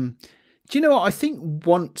 Do you know what? I think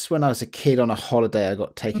once when I was a kid on a holiday, I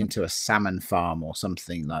got taken to a salmon farm or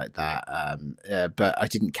something like that. But I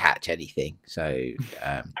didn't catch anything. So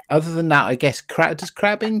other than that, I guess does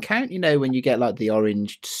crabbing count? When you get like the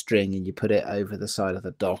orange string and you put it over the side of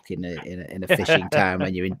the dock in a fishing town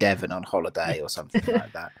when you're in Devon on holiday or something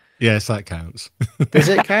like that. Yes, that counts. Does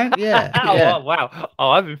it count? Yeah. Oh, wow. Oh,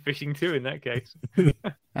 I've been fishing too in that case.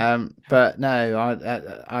 But no,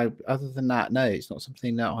 I other than that, no, it's not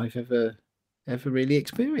something that I've ever really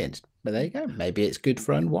experienced. But there you go. Maybe it's good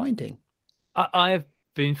for unwinding. I have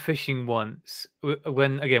been fishing once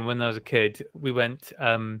when I was a kid. We went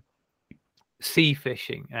sea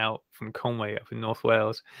fishing out from Conway up in North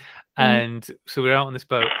Wales, and so we're out on this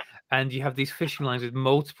boat. And you have these fishing lines with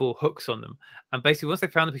multiple hooks on them. And basically, once they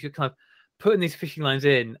found the fish, you kind of putting these fishing lines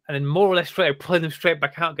in, and then more or less straight, pulling them straight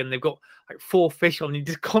back out again. They've got like 4 fish on, and you're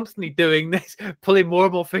just constantly doing this, pulling more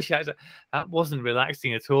and more fish out. That wasn't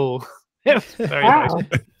relaxing at all. It was very Wow. nice.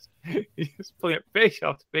 You're just pulling up fish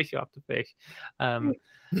after fish after fish, and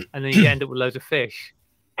then you end up with loads of fish.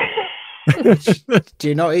 Do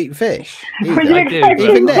you not eat fish? Were Either? you I do, expecting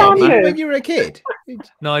Even then, sanders? even when you were a kid.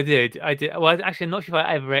 No, I did. Well, actually, I'm not sure if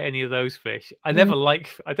I ever ate any of those fish. I don't like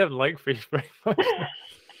fish very much.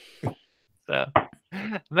 So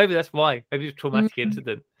maybe that's why. Maybe it's a traumatic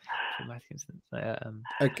incident.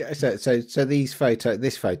 Okay, so this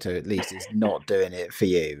photo at least is not doing it for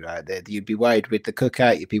you, right? You'd be worried with the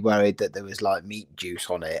cookout. You'd be worried that there was like meat juice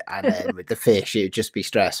on it, and then with the fish, it would just be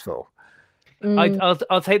stressful.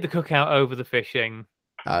 I'll take the cookout over the fishing.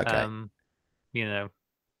 Okay. You know,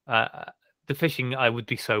 the fishing, I would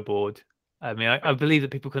be so bored. I mean, I believe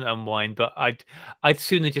that people can unwind, but I'd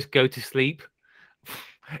sooner just go to sleep.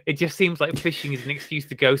 It just seems like fishing is an excuse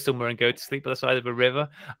to go somewhere and go to sleep by the side of a river.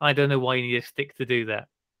 I don't know why you need a stick to do that.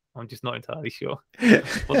 I'm just not entirely sure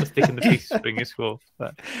what the stick and the piece of string is for.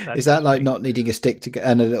 But Is that like not needing a stick to go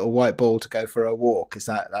and a little white ball to go for a walk? Is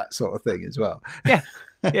that sort of thing as well? Yeah,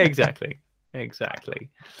 exactly.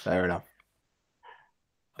 Fair enough.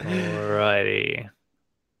 Alrighty.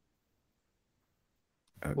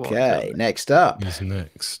 Okay, next up. Who's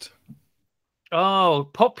next? Oh,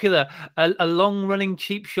 popular. A long-running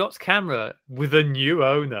cheap shots camera with a new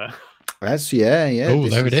owner. That's yeah. Oh,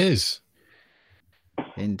 there it is.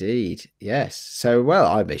 Indeed, yes. So, well,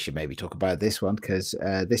 I should maybe talk about this one because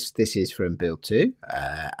this is from Bill 2,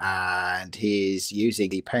 and he's using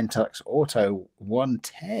the Pentax Auto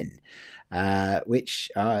 110, which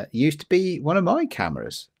used to be one of my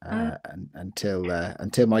cameras until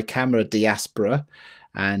my camera diaspora,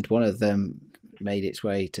 and one of them made its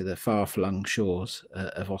way to the far-flung shores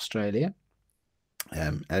of Australia.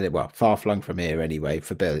 Far flung from here anyway.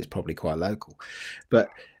 For Bill, it's probably quite local, but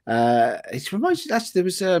it reminds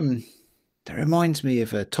that reminds me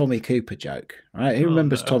of a Tommy Cooper joke, right? Who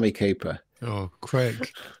remembers Tommy Cooper? Oh, Craig.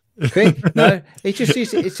 Craig? No, he just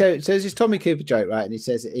used it. So there's this Tommy Cooper joke, right? And he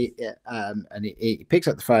says, he picks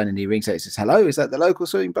up the phone and he rings out. He says, "Hello, is that the local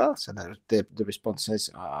swimming bath?" And the response says,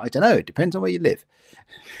 "I don't know. It depends on where you live."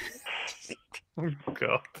 Oh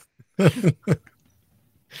God.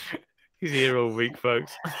 He's here all week,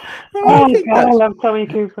 folks. Oh God, I love Tommy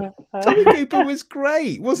Cooper. Tommy Cooper was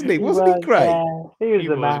great, wasn't he? Wasn't he great? Yeah, he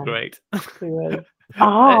was man. Great. He was.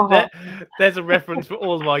 Oh. There's a reference for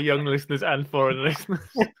all of our young listeners and foreign listeners.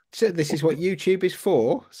 So this is what YouTube is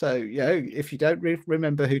for. So, if you don't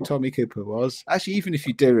remember who Tommy Cooper was, actually, even if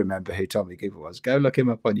you do remember who Tommy Cooper was, go look him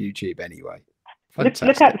up on YouTube anyway. Fantastic.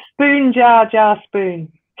 Look at Spoon Jar Jar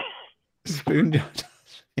Spoon. Spoon Jar Jar.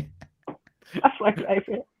 That's my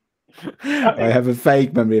favourite. I have a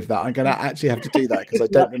vague memory of that. I'm going to actually have to do that because I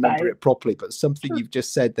don't remember it properly. But something you've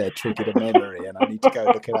just said there triggered a memory, and I need to go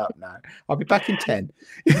look it up now. I'll be back in 10.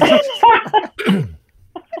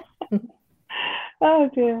 Oh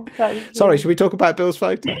dear. Sorry, should we talk about Bill's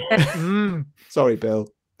photo? Sorry, Bill.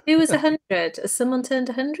 Who was 100? Has someone turned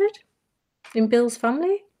 100 in Bill's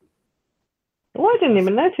family? Oh, I didn't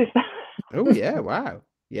even notice that. Oh yeah! Wow.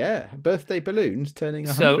 Yeah, birthday balloons turning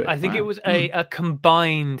 100. So I think it was a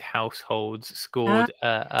combined households scored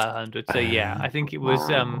 100. So yeah, I think it was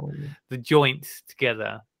the joints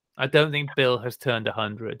together. I don't think Bill has turned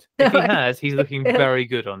 100. If he has, he's looking very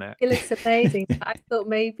good on it. It looks amazing. I thought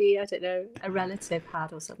maybe, I don't know, a relative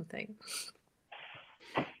had or something.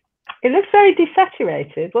 It looks very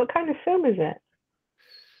desaturated. What kind of film is it?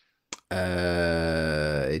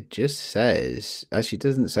 It just says, actually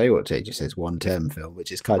doesn't say what it just says 110 film,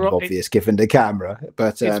 which is kind of Right. obvious given the camera,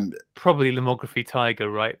 but It's probably Lomography Tiger,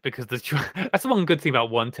 right? Because that's the one good thing about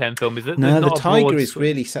 110 film is that no, there's the not a tiger broad is swing.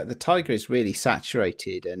 really the tiger is really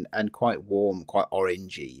saturated and quite warm, quite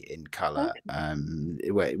orangey in color.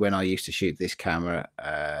 When I used to shoot this camera,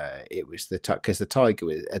 it was because the tiger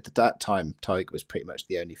was at that time, tiger was pretty much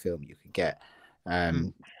the only film you could get.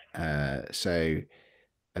 So.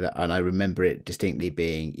 And I remember it distinctly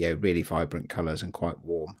being, really vibrant colours and quite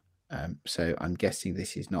warm. So I'm guessing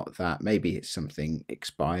this is not that. Maybe it's something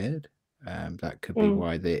expired. That could be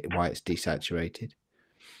why it's desaturated.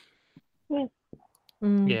 Yeah,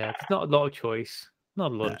 there's not a lot of choice.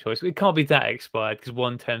 Not a lot of choice. It can't be that expired because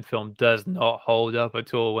 110 film does not hold up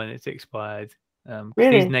at all when it's expired.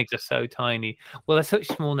 Really? These negs are so tiny. Well, they're such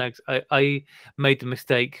small negs. I made the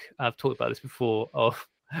mistake. I've talked about this before. Of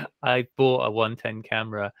I bought a 110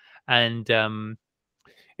 camera and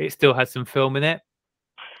it still had some film in it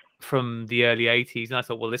from the early 80s. And I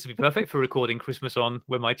thought, well, this would be perfect for recording Christmas on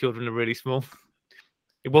when my children are really small.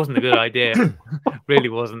 It wasn't a good idea. Really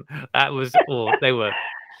wasn't. That was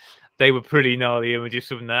they were pretty gnarly images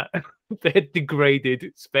from that. They had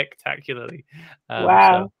degraded spectacularly.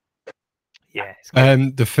 Wow. So, yeah. It's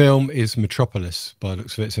good. The film is Metropolis by the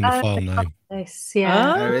looks of it. It's in the file name. Metropolis,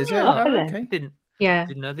 yeah. Oh, is it? Metropolis. Oh, okay. Didn't Yeah.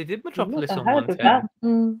 know they did Metropolis Never on heard one of film. that.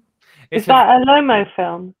 Mm. Is that a Lomo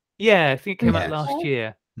film? Yeah, I think it came out Yes. last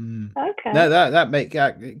year. Okay. No,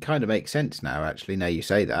 it kind of makes sense now. Actually, now you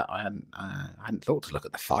say that, I hadn't thought to look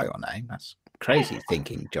at the file name. That's crazy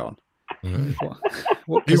thinking, John. What Who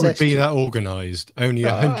would possessed be you? that organised? Only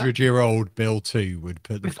a 100-year-old Bill 2 would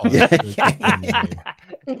put the file.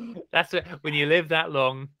 That's it. When you live that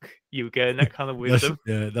long, you gain that kind of wisdom.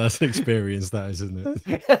 That's experience, that is, isn't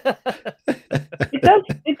it?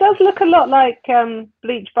 It does look a lot like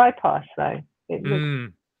Bleach Bypass, though. It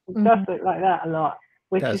does look like that a lot,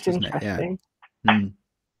 which Does, is doesn't it? Yeah. interesting. Mm.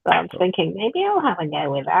 So I'm thinking maybe I'll have a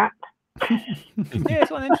go with that. Yeah, it's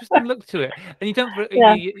got an interesting look to it, and you don't.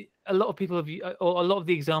 Yeah. A lot of people have, or a lot of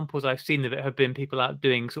the examples I've seen of it have been people out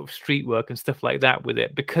doing sort of street work and stuff like that with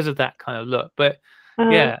it because of that kind of look. But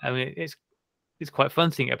yeah, I mean, it's quite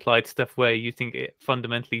fun seeing it applied to stuff where you think it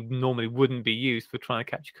fundamentally normally wouldn't be used for trying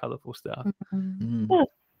to capture colourful stuff. Mm. Yeah,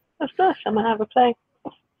 that's nice. I'm gonna have a play.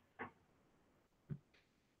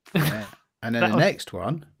 Yeah. And then That the was- next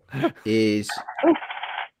one is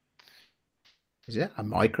it a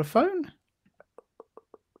microphone?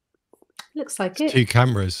 Looks like it. 2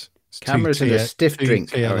 cameras. It's two Cameras and a stiff 2 drink.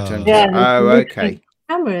 TLRs. Yeah. Oh, okay.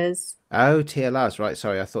 Cameras. Oh, TLRs, right.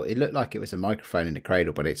 Sorry, I thought it looked like it was a microphone in the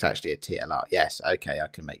cradle, but it's actually a TLR. Yes, okay, I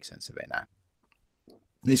can make sense of it now.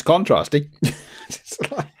 It's contrasting.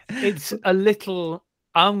 It's a little.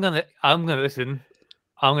 I'm gonna listen.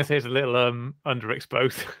 I'm gonna say it's a little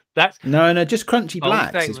underexposed. That's No, just crunchy Bold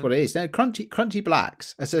blacks is statement. what it is. No, crunchy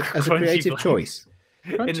blacks as a Crunchy creative blacks. choice.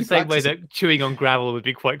 in the Crunchy same blacks way is a- that chewing on gravel would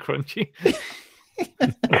be quite crunchy.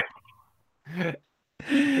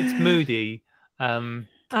 It's moody.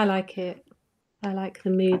 I like it. I like the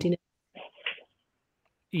moodiness.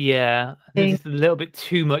 Yeah, Thing. there's just a little bit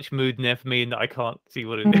too much mood in there for me, and I can't see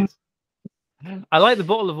what it is. I like the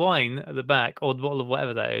bottle of wine at the back, or the bottle of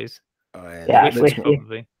whatever that is. Oh, Yeah, that it's looks- whiskey.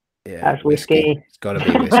 Probably. yeah, That's whiskey. It's got to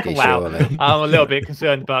be whiskey, Wow. surely. I'm a little bit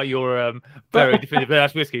concerned about your very definitive. But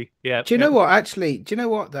that's whiskey. Yeah. Do you know what? Actually, do you know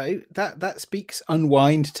what though? That speaks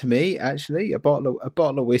unwind to me. Actually, a bottle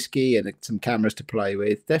of whiskey and some cameras to play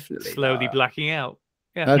with, definitely. Slowly blacking out.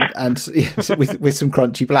 Yeah. and yes, with some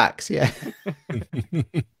crunchy blacks. Yeah.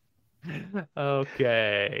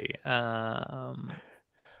 Okay. I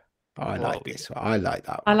What like are we this one. I like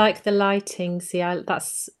that I one. like the lighting. See,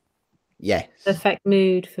 that's Yes. perfect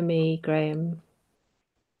mood for me, Graham.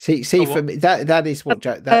 See, Oh, for what- me, that is what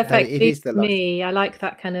that Perfect it mood is the for light. me. I like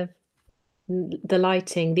that kind of the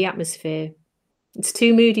lighting, the atmosphere. It's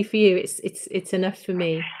too moody for you. It's enough for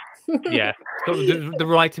me. Yeah. It's got the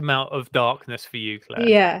right amount of darkness for you, Claire.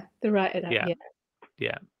 Yeah, the right. Yeah. Yeah.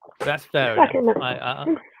 Yeah. That's fair Like enough.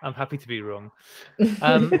 an- I'm happy to be wrong.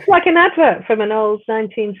 It's like an advert from an old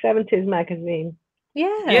 1970s magazine.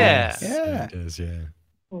 Yeah. Yeah. Yeah. It does, yeah.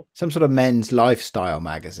 Some sort of men's lifestyle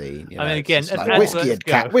magazine. You I mean, know, it's again, just as like whiskey adverts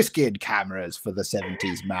go- whiskey and cameras for the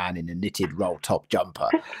 70s man in a knitted roll top jumper.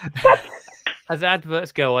 As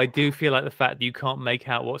adverts go, I do feel like the fact that you can't make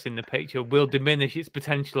out what's in the picture will diminish its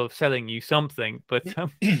potential of selling you something. But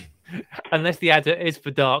unless the advert is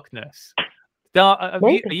for darkness, are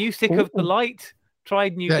you sick of the light? Try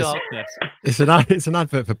new Yes. darkness. It's an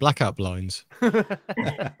advert for blackout blinds.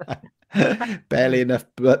 barely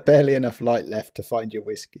enough light left to find your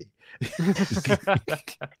whiskey.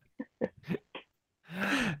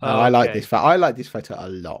 I like Okay. this photo. I like this photo a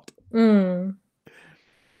lot. Mm.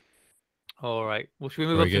 All right. Well, should we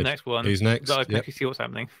move Very on to the good. next one? Who's next? So I can Yep. actually see what's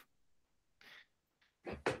happening.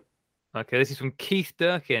 Okay, this is from Keith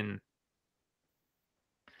Durkin.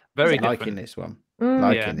 Very Liking different. this one. Mm.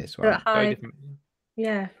 Liking Yeah. this They're one. at Very high. different.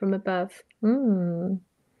 Yeah, from above. Mm.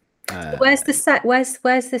 Uh, Where's the set? Where's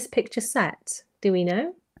this picture set? Do we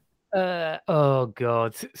know? Oh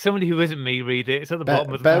God! Somebody who isn't me read it. It's at the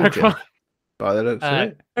bottom of the Belgium. paragraph. by the looks of Uh,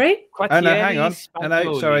 it. Sorry. Oh no, hang on. Quartieri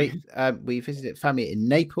No, sorry. Spagnoli. We visited family in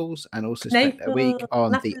Naples and also spent a week Naples,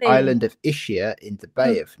 on the lovely. island of Ischia in the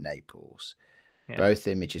Bay of Naples. Yeah. Both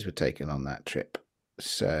images were taken on that trip.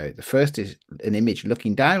 So the first is an image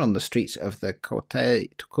looking down on the streets of the Quartieri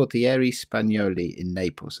Spagnoli in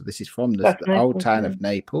Naples. So this is from the That's old Naples, town yeah. of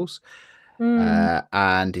Naples. Mm.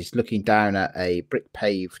 And he's looking down at a brick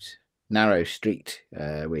paved narrow street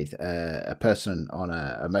with a person on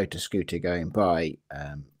a motor scooter going by.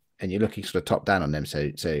 and you're looking sort of top down on them.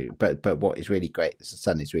 But what is really great is the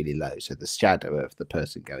sun is really low, so the shadow of the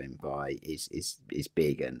person going by is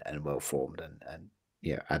big and well formed, and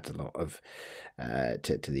adds a lot of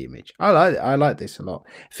to the image. I like this a lot.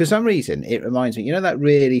 For some reason, it reminds me, that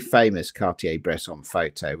really famous Cartier-Bresson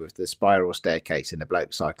photo with the spiral staircase and the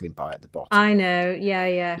bloke cycling by at the bottom. I know,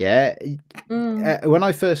 yeah. When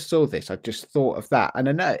I first saw this, I just thought of that, and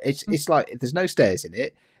I know it's like there's no stairs in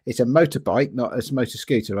it. It's a motorbike, not a motor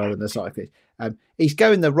scooter, rather than a cyclist. He's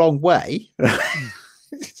going the wrong way.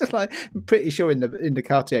 It's just like, I'm pretty sure in the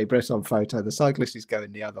Cartier-Bresson photo, the cyclist is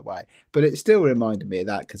going the other way, but it still reminded me of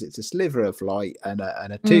that because it's a sliver of light and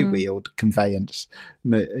a two-wheeled conveyance,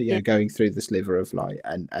 going through the sliver of light,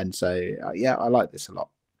 and so I like this a lot.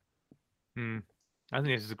 I think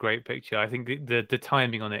this is a great picture. I think the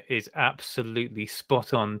timing on it is absolutely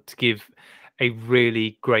spot on to give a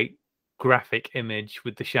really great graphic image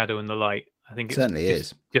with the shadow and the light. I think it certainly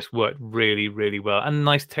is just worked really, really well, and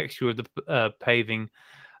nice texture of the paving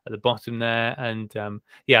at the bottom there. And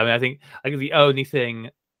I think the only thing,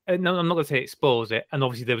 no, I'm not going to say it spoils it, and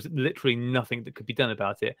obviously there was literally nothing that could be done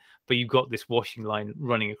about it, but you've got this washing line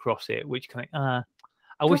running across it, which kind of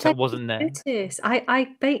I wish that wasn't there. Notice.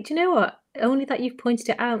 Do you know what? Only that you've pointed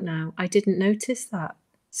it out now, I didn't notice that.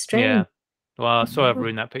 Strange. Yeah. Well, sorry I've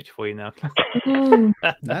ruined that picture for you now.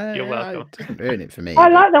 No, you're welcome. It doesn't ruin it for me. I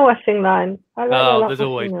like the washing line. There's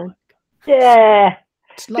always line. Yeah.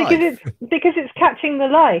 It's because it's catching the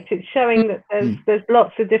light. It's showing that there's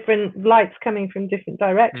lots of different lights coming from different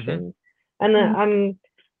directions. And I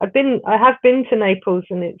have been to Naples,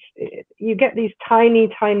 and you get these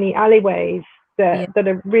tiny alleyways that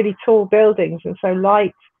are really tall buildings, and so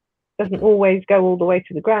light doesn't always go all the way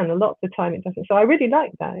to the ground. A lot of the time it doesn't. So I really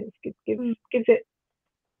like that. It gives it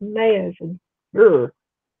layers. And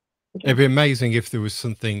it'd be amazing if there was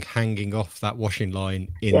something hanging off that washing line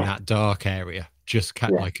in that dark area, just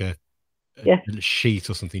like a sheet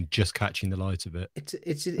or something, just catching the light of it.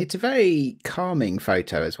 It's a very calming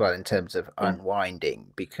photo as well in terms of unwinding,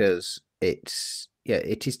 because it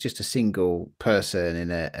is just a single person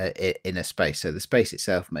in a space. So the space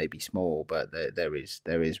itself may be small, but there is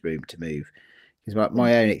room to move. Because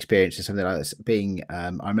my own experience is something like this.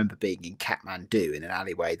 I remember being in Kathmandu in an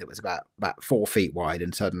alleyway that was about 4 feet wide,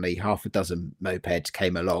 and suddenly half a dozen mopeds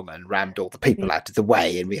came along and rammed all the people out of the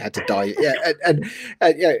way, and we had to dive.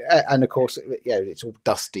 And of course, it's all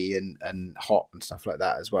dusty and hot and stuff like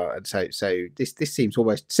that as well. And so this seems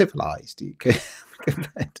almost civilized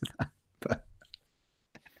compared to that.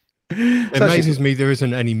 It amazes me there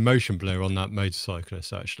isn't any motion blur on that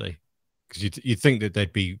motorcyclist, actually, because you'd think that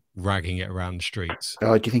they'd be ragging it around the streets.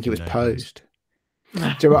 Oh, do you think it was posed?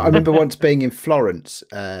 So I remember once being in Florence,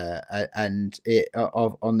 and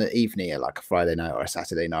on the evening, like a Friday night or a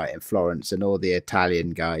Saturday night in Florence, and all the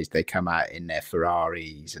Italian guys, they come out in their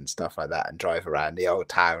Ferraris and stuff like that and drive around the old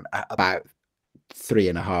town at about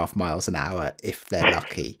 3.5 miles an hour if they're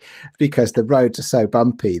lucky, because the roads are so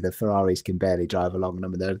bumpy, the Ferraris can barely drive along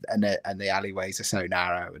them, and the alleyways are so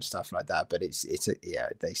narrow and stuff like that. But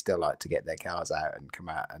they still like to get their cars out and come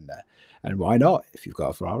out, and why not? If you've got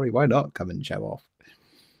a Ferrari, why not come and show off?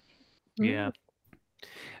 Yeah.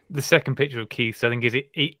 The second picture of Keith, I think, is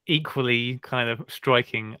equally kind of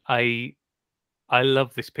striking. I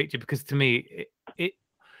love this picture because to me it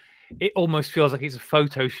almost feels like it's a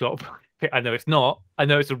Photoshop. I know it's not. I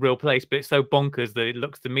know it's a real place, but it's so bonkers that it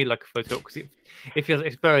looks to me like a photo, because it feels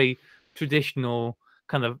like it's very traditional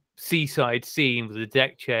kind of seaside scene with the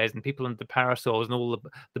deck chairs and people under the parasols and all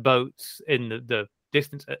the boats in the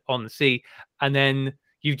distance on the sea. And then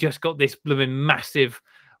you've just got this blooming massive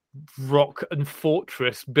rock and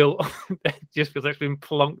fortress built that just feels like it's been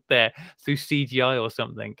plonked there through CGI or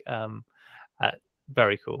something.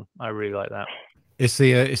 Very cool. I really like that. It's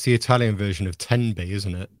the Italian version of Tenby,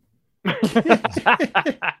 isn't it?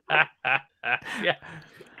 Yeah,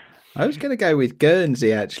 I was going to go with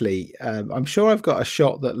Guernsey, actually. I'm sure I've got a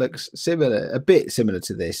shot that looks a bit similar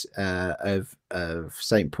to this, of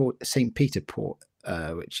St. Peter Port,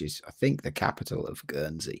 which is, I think, the capital of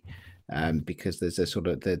Guernsey, because there's a sort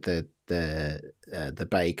of the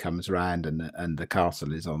bay comes around, and the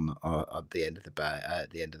castle is on at the end of the bay, at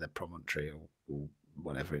the end of the promontory, or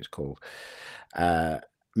whatever it's called.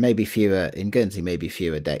 Maybe fewer in Guernsey, maybe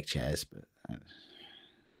fewer deck chairs,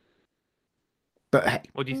 but hey.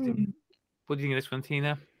 What do you think? What do you think of this one,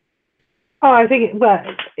 Tina? Oh, I think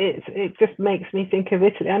it just makes me think of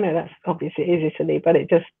Italy. I know that's obviously it is Italy, but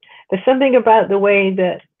there's something about the way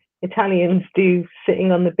that Italians do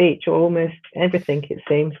sitting on the beach, or almost everything. It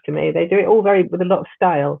seems to me they do it all with a lot of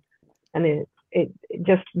style, and it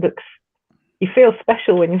just looks you feel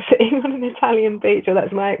special when you're sitting on an Italian beach, or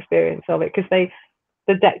that's my experience of it, because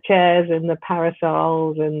the deck chairs and the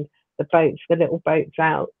parasols and the boats, the little boats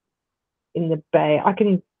out in the bay, I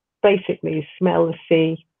can basically smell the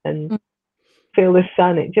sea and feel the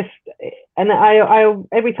sun. And I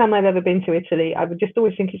every time I've ever been to Italy, I would just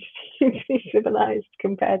always think it's hugely civilized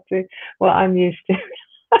compared to what I'm used to.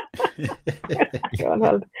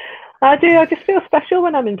 I just feel special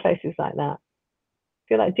when I'm in places like that. I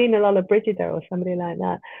feel like Gina Lollobrigida or somebody like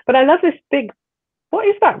that. But I love this big, what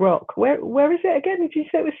is that rock? Where is it again? Did you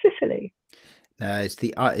say it was Sicily? No, it's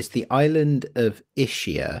the island of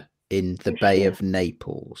Ischia in the Bay of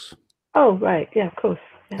Naples. Oh, right. Yeah, of course.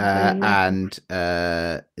 Yeah, and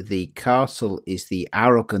the castle is the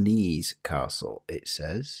Aragonese castle, it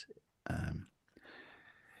says.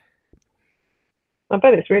 I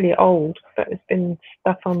bet it's really old, but there's been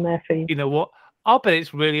stuff on there for you. You know what? I'll bet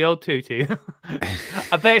it's really old too.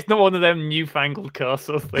 I bet it's not one of them newfangled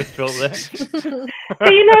castles they built there.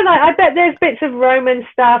 But you know, like, I bet there's bits of Roman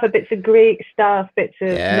stuff, bits of Greek stuff, bits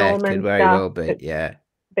of Norman could very stuff, well be,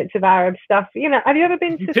 bits of Arab stuff. You know, have you ever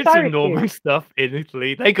been to bits Syracuse? of Norman stuff in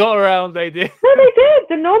Italy? They got around. They did. No, they did.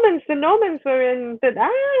 The Normans were in.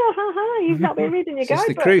 You've not been reading your It's the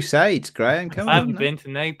guidebook. Crusades, Graham. Come I haven't on. been to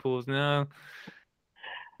Naples. No.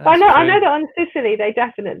 I know that on Sicily they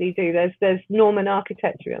definitely do. There's Norman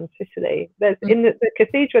architecture on Sicily. There's in the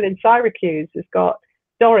cathedral in Syracuse has got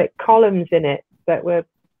Doric columns in it that were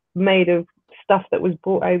made of stuff that was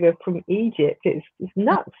brought over from Egypt. It's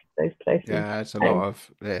nuts, those places. Yeah, it's a lot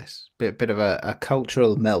of this. Bit of a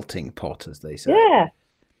cultural melting pot, as they say. Yeah,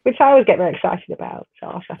 which I always get very excited about. So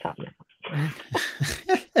I'll shut up now.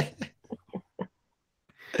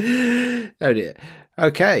 Oh dear.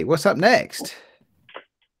 Okay, what's up next?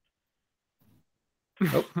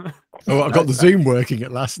 Oh, I got the Zoom working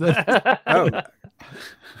at last then.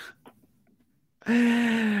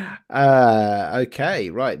 Okay,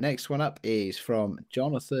 right. Next one up is from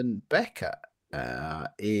Jonathan Becker. I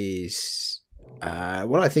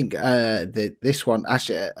think this one,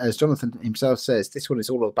 actually, as Jonathan himself says, this one is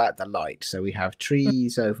all about the light. So we have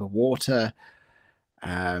trees over water,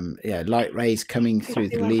 light rays coming through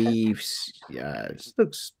the leaves. Yeah, it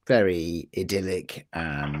looks very idyllic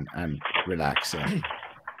and relaxing.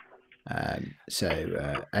 And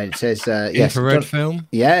it says yes, infrared film.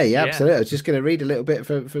 Yeah, absolutely. I was just going to read a little bit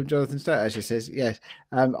from Jonathan's note. As it says, yes,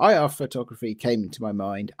 IR photography came into my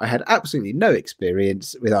mind. I had absolutely no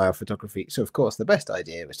experience with IR photography, so of course the best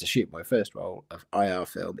idea was to shoot my first roll of IR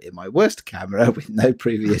film in my worst camera with no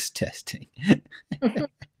previous testing.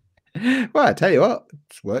 Well, I tell you what,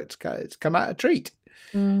 it's worked. It's come out a treat.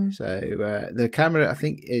 So the camera, I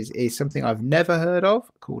think, is something I've never heard of,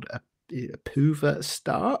 called a Puva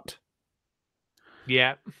Start.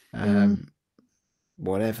 Yeah.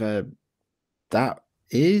 Whatever that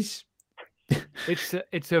is.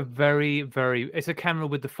 It's a very, very, it's a camera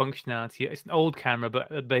with the functionality. It's an old camera,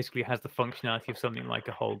 but it basically has the functionality of something like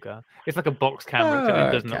a Holga. It's like a box camera, except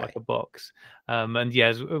it doesn't look like a box. And yeah,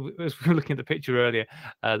 as we were looking at the picture earlier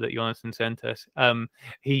that Jonathan sent us,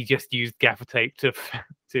 he just used gaffer tape to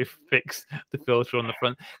fix the filter on the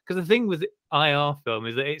front. Because the thing with IR film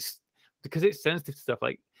is that because it's sensitive to stuff,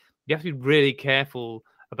 like you have to be really careful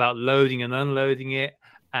about loading and unloading it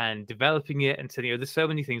and developing it, and so there's so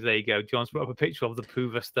many things. There you go. John's brought up a picture of the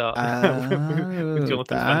Puva Start with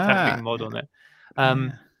Jonathan's fantastic mod on it.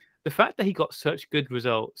 The fact that he got such good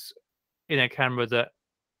results in a camera that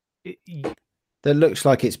looks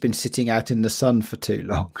like it's been sitting out in the sun for too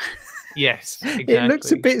long. Yes, exactly. It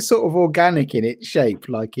looks a bit sort of organic in its shape,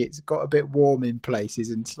 like it's got a bit warm in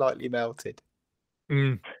places and slightly melted.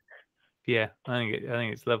 Yeah, I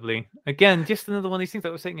think it's lovely. Again, just another one of these things that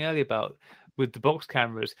I was saying earlier about with the box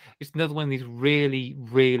cameras. It's another one of these really,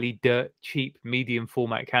 really dirt cheap medium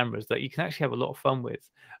format cameras that you can actually have a lot of fun with.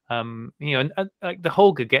 And like the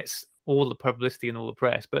Holga gets all the publicity and all the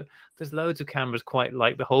press, but there's loads of cameras quite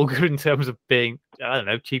like the Holga in terms of being, I don't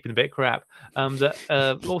know, cheap and a bit crap. That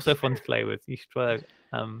are also fun to play with. You should try those.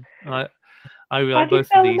 I really like both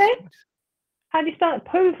of these. How do you start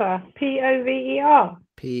Puva? P-O-V-E-R.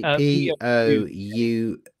 P-O-U-V-A.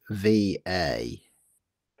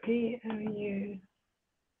 P-O-U.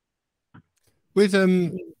 With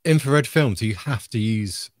infrared film, do you have to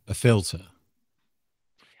use a filter?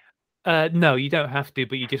 No, you don't have to,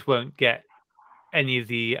 but you just won't get any of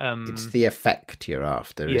the. It's the effect you're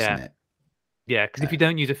after, isn't it? Yeah, because if you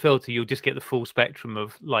don't use a filter, you'll just get the full spectrum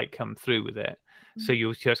of light come through with it. So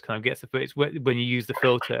you'll just kind of get the. It's when you use the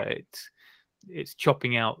filter, it's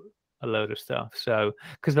chopping out a load of stuff. So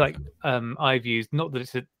because like I've used, not that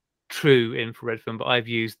it's a true infrared film, but I've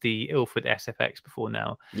used the Ilford SFX before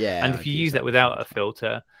now. Yeah, and if you use that without a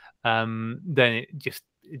filter, then it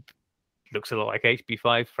looks a lot like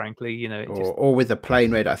HP5, frankly. You know, or with a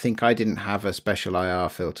plain red. I think I didn't have a special IR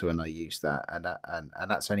filter when I used that, and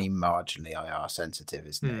that's only marginally IR sensitive,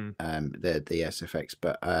 isn't it? The SFX,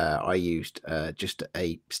 but I used just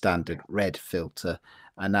a standard red filter,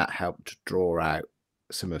 and that helped draw out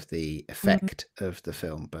some of the effect of the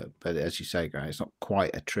film. But as you say, guys, it's not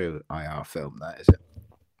quite a true IR film, that is it?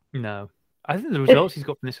 No, I think the results he's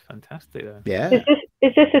got from this are fantastic, though. Yeah.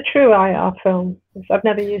 Is this a true IR film? I've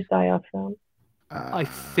never used IR film. I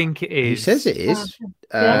think it is. He says it is.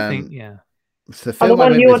 I think, yeah. It's the film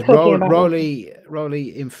one I you went were with talking about. Rolly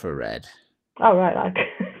Infrared. Oh, right.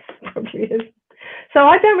 Probably is. So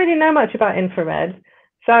I don't really know much about infrared.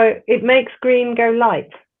 So it makes green go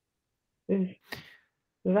light. Is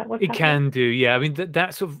that what it can do? Yeah. I mean,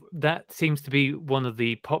 that seems to be one of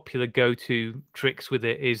the popular go-to tricks with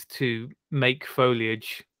it, is to make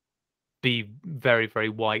foliage be very, very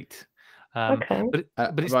white. Okay. But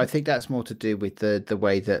I think that's more to do with the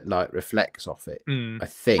way that light reflects off it. I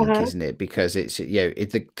think, isn't it? Because it's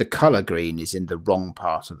the color green is in the wrong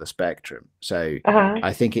part of the spectrum. So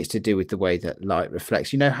I think it's to do with the way that light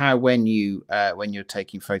reflects. You know how when you're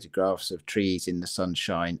taking photographs of trees in the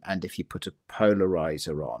sunshine, and if you put a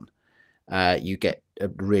polarizer on, you get a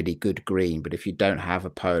really good green. But if you don't have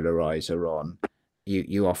a polarizer on,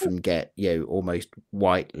 you often get almost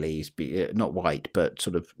white leaves, not white, but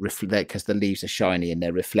sort of reflect, because the leaves are shiny and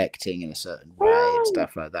they're reflecting in a certain way and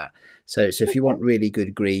stuff like that. So if you want really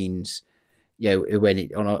good greens, when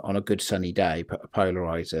on a good sunny day, put a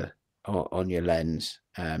polarizer on your lens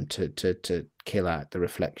to kill out the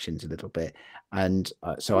reflections a little bit. And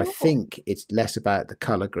so I think it's less about the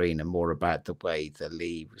color green and more about the way the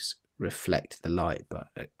leaves reflect the light. But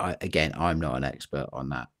I'm not an expert on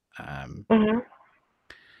that.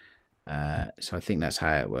 So I think that's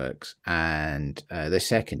how it works. And the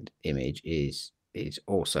second image is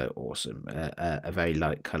also awesome. A very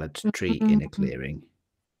light coloured tree in a clearing.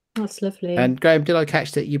 That's lovely. And Graham, did I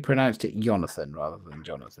catch that you pronounced it Jonathan rather than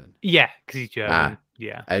Jonathan? Yeah, because he's German.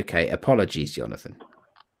 Yeah. Okay. Apologies, Jonathan.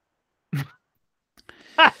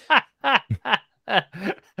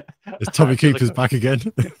 Is Tommy Cooper's back again?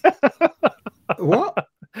 What?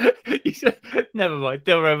 Never mind.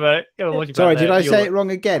 Don't worry about it. Sorry, did I say it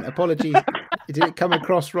wrong again? Apologies. Did it come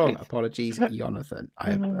across wrong? Apologies, Jonathan.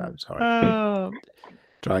 I'm sorry.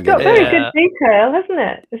 Try and it's got get very good detail, hasn't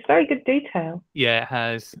it? It's very good detail. Yeah, it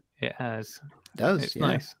has. It does. It's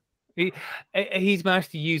nice. He's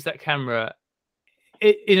managed to use that camera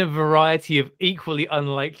in a variety of equally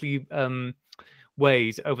unlikely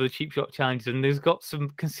ways over the cheap shot challenges, and there's got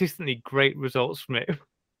some consistently great results from it.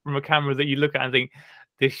 From a camera that you look at and think,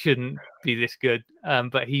 this shouldn't be this good,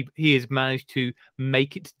 but he has managed to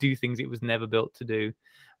make it do things it was never built to do.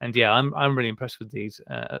 And yeah, I'm really impressed with these.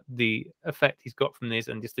 The effect he's got from this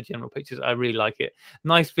and just the general pictures, I really like it.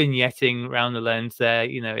 Nice vignetting around the lens there.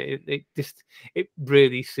 It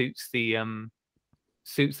really suits the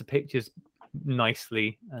pictures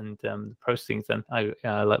nicely, and the processing. Then I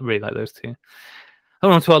really like those two.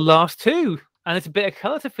 On to our last two, and it's a bit of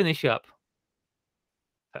color to finish up.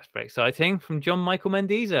 That's very exciting. From John Michael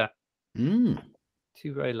Mendiza. Two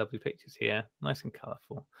very lovely pictures here. Nice and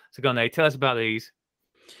colourful. So, go on, tell us about these.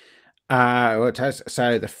 So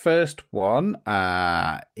the first one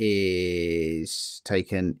is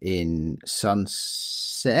taken in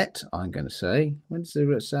sunset, I'm going to say. When's the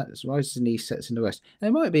rises in the east, sets in the west?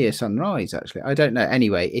 There might be a sunrise, actually. I don't know.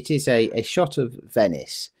 Anyway, it is a shot of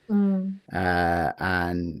Venice. And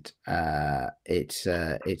it's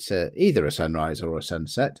either a sunrise or a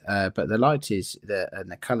sunset, but the light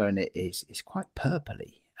and the color in it is quite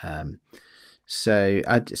purpley. So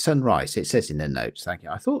sunrise, it says in the notes. Thank you.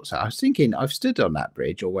 I thought so. I was thinking I've stood on that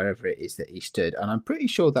bridge or wherever it is that he stood, and I'm pretty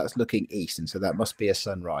sure that's looking east, and so that must be a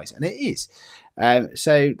sunrise, and it is.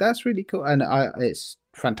 So that's really cool, and it's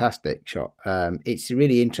fantastic shot. It's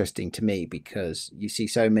really interesting to me because you see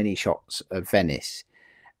so many shots of Venice,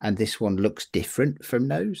 and this one looks different from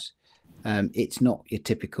those. It's not your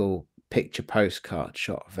typical picture postcard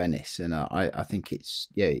shot of Venice, and I think it's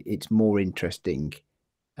more interesting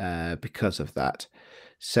because of that.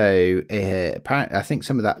 So apparently, I think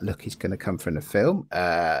some of that look is going to come from the film.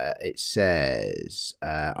 It says,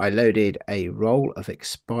 I loaded a roll of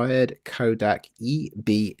expired Kodak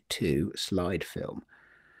EB2 slide film.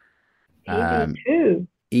 EB2.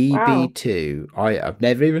 EB2. Wow. I've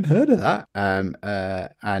never even heard of that.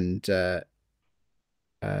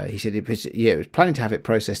 He said it was planning to have it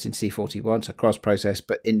processed in C41, so cross-processed,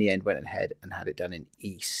 but in the end went ahead and had it done in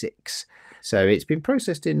E6. So it's been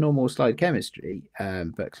processed in normal slide chemistry,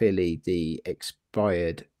 but clearly the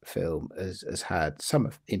expired film has had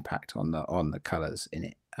some impact on the colours in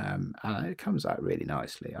it, and it comes out really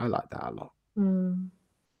nicely. I like that a lot.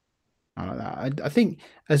 I like that. I think,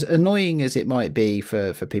 as annoying as it might be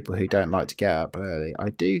for people who don't like to get up early, I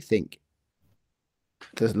do think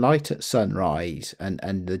the light at sunrise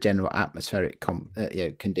and the general atmospheric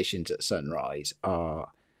conditions at sunrise are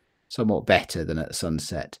somewhat better than at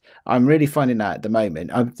sunset. I'm really finding that at the moment.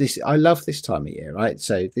 I love this time of year, right?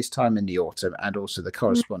 So this time in the autumn and also the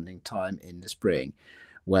corresponding time in the spring,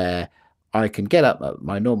 where I can get up at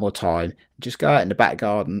my normal time, just go out in the back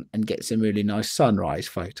garden and get some really nice sunrise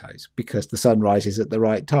photos, because the sunrise is at the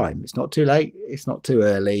right time. It's not too late. It's not too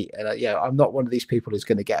early. And I'm not one of these people who's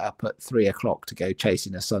going to get up at 3 o'clock to go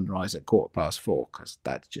chasing a sunrise at 4:15, because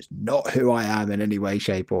that's just not who I am in any way,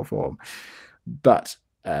 shape or form. But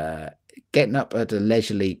getting up at a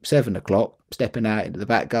leisurely 7 o'clock, stepping out into the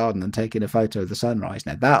back garden and taking a photo of the sunrise,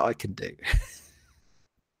 now that I can do.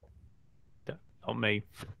 Not me.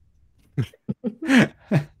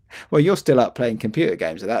 Well, you're still up playing computer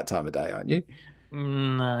games at that time of day, aren't you?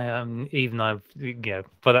 Even I've,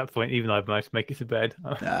 by that point, even I've managed to make it to bed.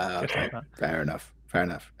 Okay. Fair enough.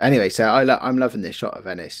 Anyway, so I'm loving this shot of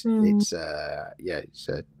Venice. It's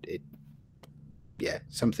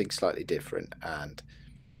something slightly different and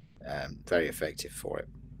very effective for it.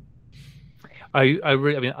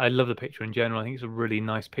 I love the picture in general. I think it's a really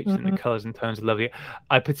nice picture, and the colours and tones are lovely.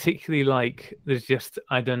 I particularly like, there's just,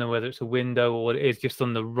 I don't know whether it's a window or what it is, just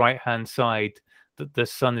on the right hand side, that the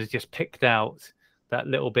sun has just picked out that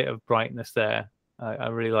little bit of brightness there. I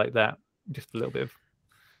really like that. Just a little bit of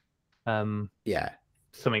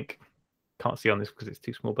something. Can't see on this because it's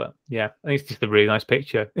too small, but yeah, I think it's just a really nice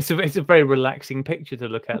picture. It's a very relaxing picture to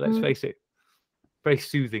look at. Let's face it, very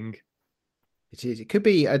soothing. It is. It could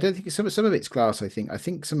be. I don't think some of it's glass. I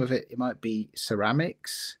think some of it might be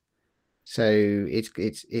ceramics. So it's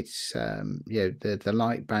the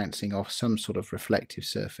light bouncing off some sort of reflective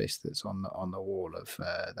surface that's on the wall of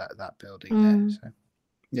that building there. So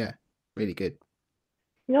yeah, really good.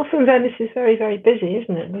 Often Venice is very, very busy,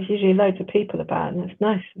 isn't it? There's usually loads of people about, and it's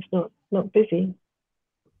nice. It's not busy.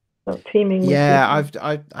 Not teeming. Yeah, I think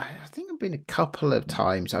I've been a couple of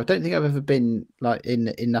times. I don't think I've ever been like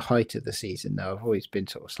in the height of the season though. I've always been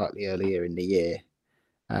sort of slightly earlier in the year.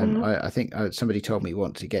 I think somebody told me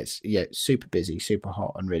once it gets super busy, super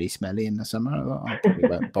hot, and really smelly in the summer. I probably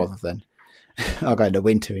won't bother then. I'll go in the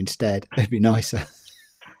winter instead. It'd be nicer.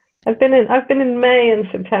 I've been in May and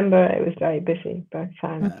September. It was very busy both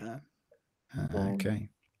times. Okay.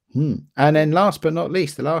 And then last but not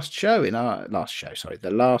least, the last shot.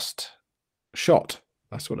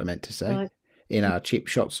 That's what I meant to say. Right. In our Cheap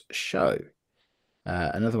Shots show.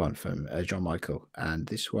 Another one from John Michael. And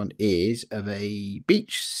this one is of a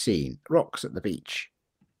beach scene, rocks at the beach.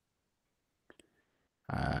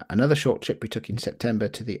 Another short trip we took in September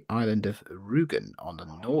to the island of Rügen on the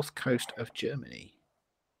north coast of Germany.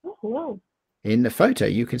 Oh, wow. In the photo,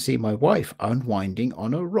 you can see my wife unwinding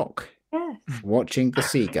on a rock. Yes. Watching the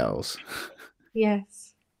seagulls.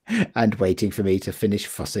 Yes. And waiting for me to finish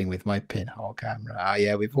fussing with my pinhole camera. Oh,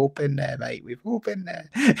 yeah, we've all been there, mate. We've all been there.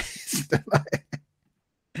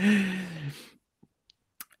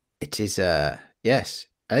 It is, yes.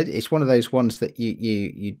 It's one of those ones that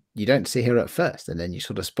you don't see her at first, and then you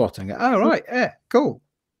sort of spot and go, oh, right, yeah, cool.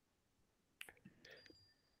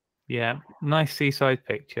 Yeah, nice seaside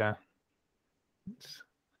picture.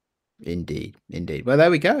 Indeed. Well,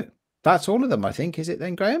 there we go. That's all of them, I think. Is it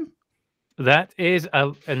then, Graham? That is,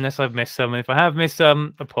 unless I've missed some. If I have missed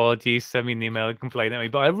some, apologies. Send me an email and complain at me.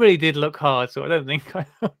 But I really did look hard, so I don't think I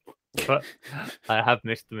have. But I have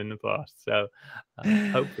missed them in the past. So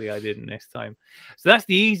hopefully I didn't this time. So that's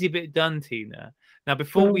the easy bit done, Tina. Now,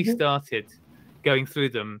 before we started going through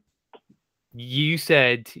them, you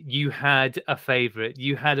said you had a favourite.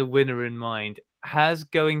 You had a winner in mind. Has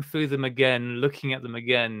going through them again, looking at them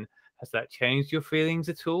again, has that changed your feelings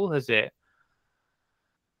at all? Has it?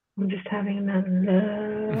 I'm just having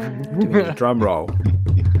another look. Doing a drum roll.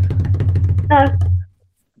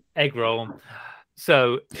 Egg roll.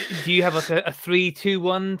 So, do you have like a 3, 2,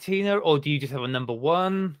 1, Tina, or do you just have a number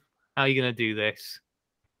one? How are you going to do this?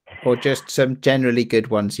 Or just some generally good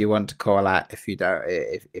ones you want to call out if you don't,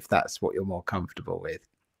 if that's what you're more comfortable with.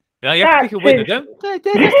 No, you have to pick a winner. Don't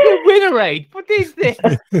a winner aid. What is this?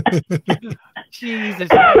 Jesus!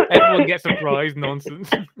 Everyone gets a prize.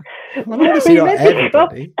 Nonsense. Well, obviously not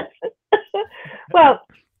everybody. Well,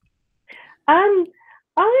 I've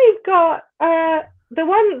got the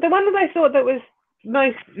one that I thought that was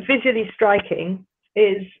most visually striking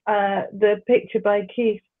is the picture by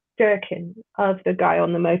Keith jerkin of the guy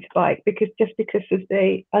on the motorbike because of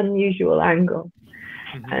the unusual angle.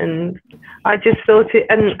 Mhm. And I just thought it,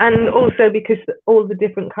 and also because all the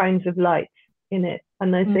different kinds of lights in it.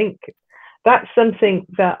 And I think that's something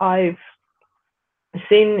that I've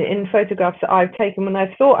seen in photographs that I've taken when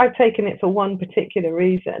I thought I've taken it for one particular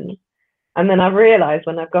reason. And then I've realized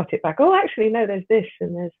when I've got it back, oh, actually, no, there's this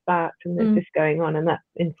and there's that and there's this going on, and that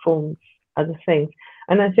informs other things.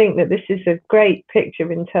 And I think that this is a great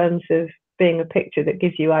picture in terms of being a picture that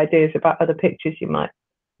gives you ideas about other pictures you might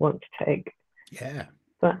want to take. Yeah.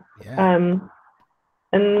 But Yeah.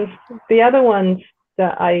 and the other ones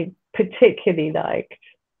that I particularly liked,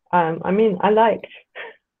 I mean, I liked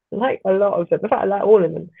a lot of them. In fact, I like all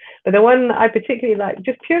of them. But the one I particularly liked,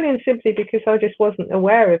 just purely and simply because I just wasn't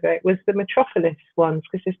aware of it, was the Metropolis ones.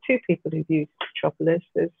 Because there's two people who've used Metropolis.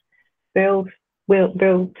 There's Bill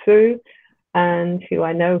Too, and who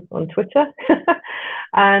I know on Twitter,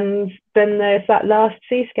 and then there's that last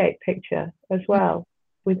seascape picture as well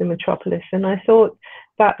with the Metropolis. And I thought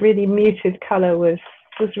that really muted color was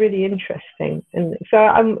really interesting. And so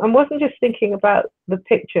I wasn't just thinking about the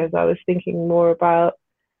pictures. I was thinking more about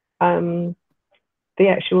the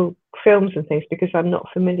actual films and things because I'm not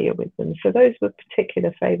familiar with them. So those were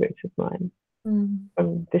particular favorites of mine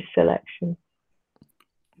from this selection.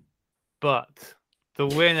 But the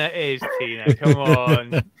winner is Tina. Come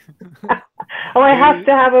on. Oh, I have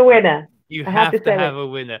to have a winner. You have to have a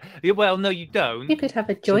winner. Well, no, you don't. You could have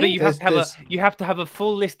a joint. But you have to have a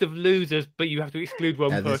full list of losers, but you have to exclude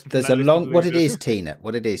one person. There's a long. What it is, Tina,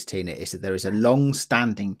 is that there is a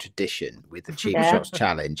long-standing tradition with the Cheap Shots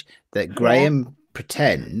Challenge that Graham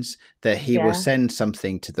pretends that he will send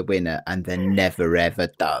something to the winner and then never ever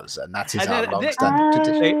does, and that is our long-standing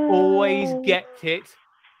tradition. They always get it.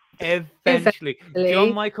 Eventually,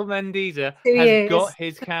 John Michael Mendiza has got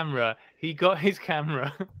his camera. He got his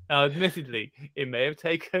camera. Now, admittedly, it may have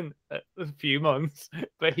taken a few months,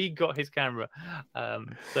 but he got his camera.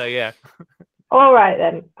 So yeah. All right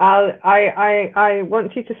then. I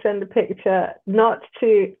want you to send the picture not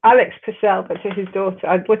to Alex Purcell, but to his daughter.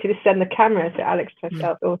 I want you to send the camera to Alex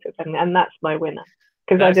Purcell's daughter, and that's my winner.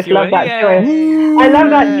 Because I just love that joyous. I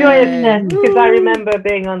love that joyousness because I remember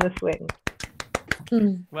being on the swing.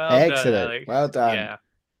 Well excellent. Done, Alex. Well done. Yeah.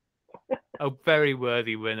 A very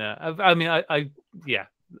worthy winner. I mean, I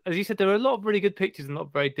as you said, there are a lot of really good pictures and a lot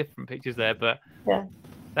of very different pictures there, but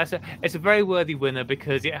it's a very worthy winner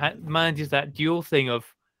because it manages that dual thing of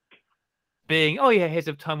being, oh yeah, here's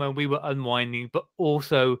a time when we were unwinding, but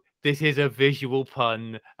also this is a visual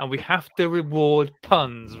pun and we have to reward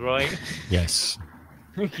puns, right? Yes.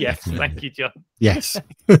 Yes, thank you, John. Yes.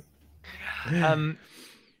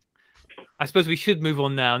 I suppose we should move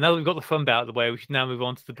on now. Now that we've got the fun bit out of the way, we should now move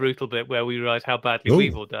on to the brutal bit where we realise how badly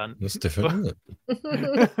we've all done. That's different,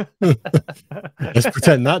 isn't it? Let's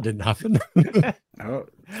pretend that didn't happen.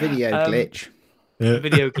 Video glitch.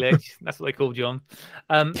 Video glitch. That's what they call John.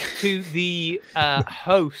 To the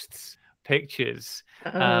hosts' pictures.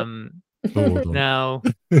 Now,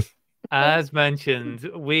 as mentioned,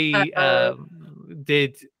 we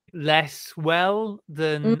did less well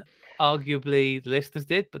than arguably the listeners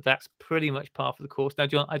did, but that's pretty much par for the course. Now,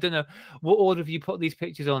 John, I don't know what order have you put these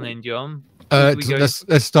pictures on in, John?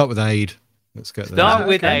 Let's start with Aid. Let's get start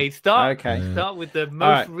with Aid. Start with the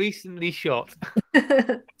most recently shot.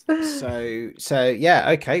 So yeah,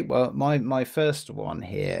 okay. Well, my first one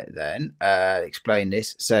here then. Explain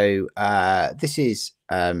this. So this is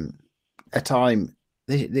a time.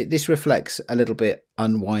 This reflects a little bit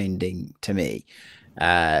unwinding to me.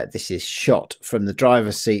 This is shot from the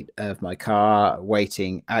driver's seat of my car,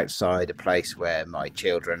 waiting outside a place where my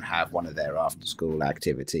children have one of their after-school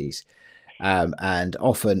activities. And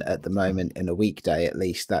often at the moment, in a weekday at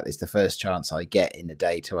least, that is the first chance I get in a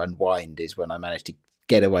day to unwind, is when I manage to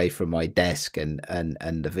get away from my desk and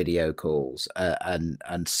the video calls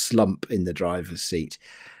and slump in the driver's seat.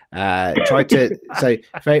 Very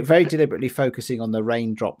deliberately focusing on the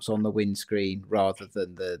raindrops on the windscreen rather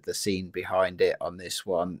than the scene behind it on this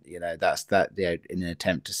one. You know, that's that, you know, in an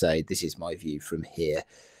attempt to say this is my view from here.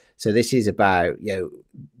 So this is about, you know,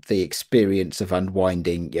 the experience of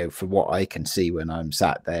unwinding, you know, from what I can see when I'm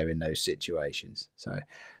sat there in those situations. So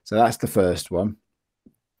that's the first one.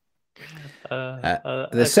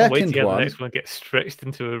 The second one, the next one gets stretched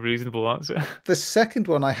into a reasonable answer. The second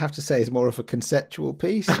one, I have to say, is more of a conceptual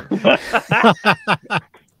piece.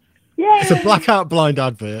 It's a blackout blind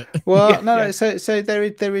advert. Well, no. So there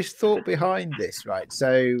is thought behind this, right?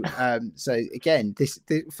 So again, this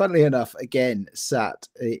funnily enough, again sat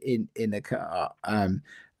in a car.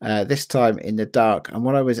 This time in the dark, and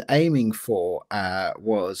what I was aiming for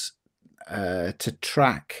was to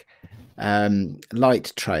track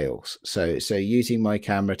light trails. So using my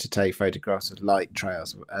camera to take photographs of light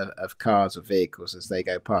trails of cars or vehicles as they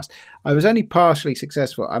go past. I was only partially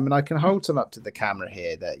successful. I mean, I can hold some up to the camera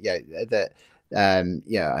here that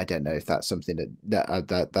I don't know if that's something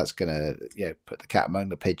that's gonna put the cat among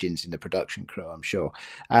the pigeons in the production crew, I'm sure.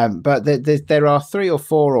 But there are 3 or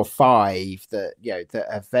 4 or 5 that that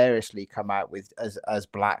have variously come out with as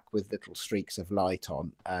black with little streaks of light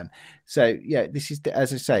on. So this is,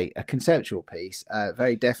 as I say, a conceptual piece,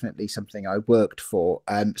 very definitely something I worked for,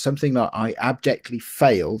 something that I abjectly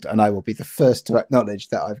failed, and I will be the first to acknowledge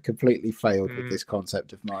that I've completely failed with this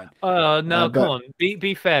concept of mine. No, come on,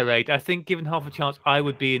 be fair, Raid. I think given half a chance, I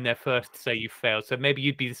would be in there first to say you failed. So maybe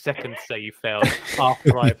you'd be the second to say you failed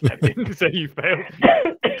after I've stepped in to say you failed.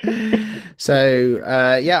 So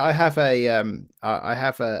I have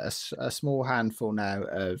a small handful now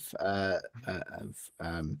of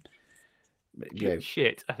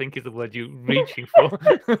shit, I think is the word you're reaching for.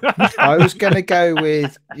 I was going to go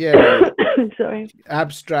with sorry,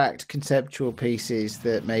 abstract conceptual pieces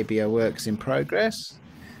that maybe are works in progress.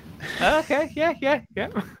 Okay, yeah.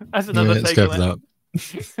 That's another let's go for that.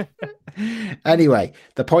 Anyway,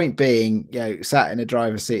 the point being, sat in the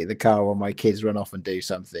driver's seat of the car while my kids run off and do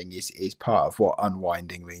something is part of what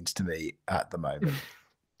unwinding means to me at the moment.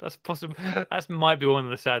 That's possible. That might be one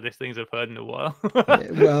of the saddest things I've heard in a while.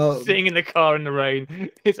 Well, sitting in the car in the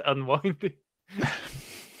rain is unwinding.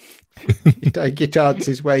 You take your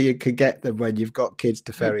chances where you can get them when you've got kids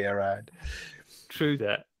to ferry around. True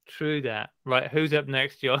that. Right, who's up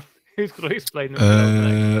next, John? Who's going to explain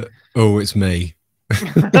themselves next? Oh, it's me.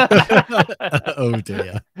 Oh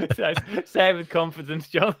dear. Say it with confidence,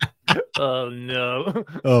 John. Oh no.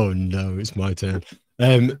 Oh no, it's my turn.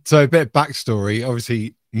 So a bit of backstory.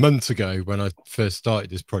 Obviously, months ago when I first started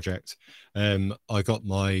this project, I got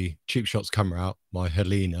my Cheap Shots camera out, my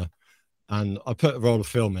Helena, and I put a roll of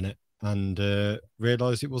film in it and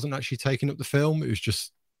realized it wasn't actually taking up the film. It was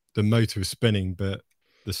just the motor was spinning, but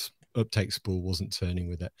the uptake spool wasn't turning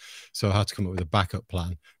with it. So I had to come up with a backup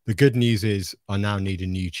plan. The good news is I now need a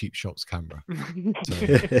new Cheap Shots camera.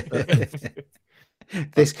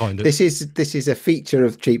 This is a feature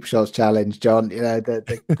of Cheap Shots Challenge, John.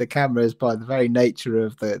 The cameras, by the very nature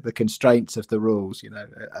of the constraints of the rules,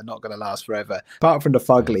 are not going to last forever. Apart from the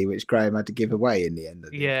fugly, which Graham had to give away in the end.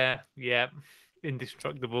 Yeah,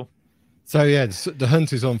 indestructible. So the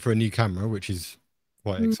hunt is on for a new camera, which is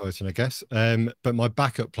quite exciting, I guess. But my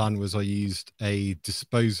backup plan was I used a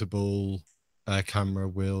disposable camera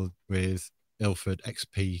with Ilford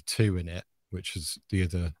XP2 in it, which is the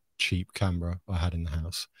other cheap camera I had in the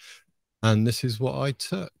house. And this is what I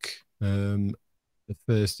took. The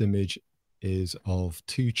first image is of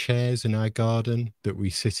 2 chairs in our garden that we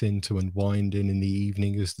sit in to unwind in the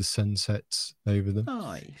evening as the sun sets over them.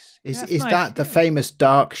 Nice. Is that the famous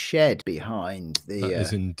dark shed behind the... That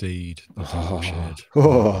is indeed the dark shed.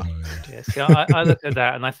 Oh. Yes, I look at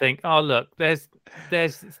that and I think, oh look, there's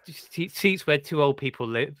seats where 2 old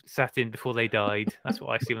people sat in before they died. That's what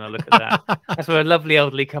I see when I look at that. That's where a lovely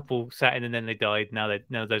elderly couple sat in and then they died. Now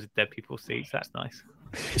those are dead people's seats. That's nice.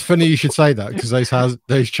 It's funny you should say that because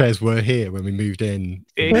those chairs were here when we moved in.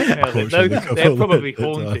 They're probably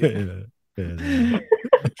haunted. Yeah.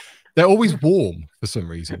 They're always warm for some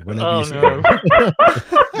reason. Whenever no.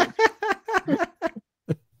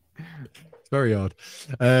 It's very odd.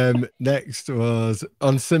 Next was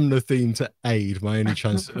on similar theme to Aid. My only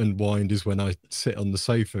chance to unwind is when I sit on the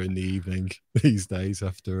sofa in the evening these days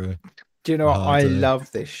after a... Do you know what? I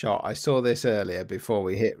love this shot. I saw this earlier before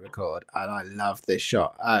we hit record, and I love this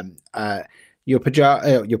shot. Your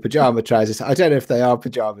pajama trousers. I don't know if they are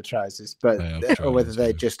pajama trousers, but or whether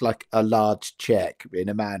they're just like a large check in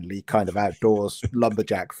a manly kind of outdoors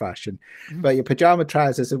lumberjack fashion. But your pajama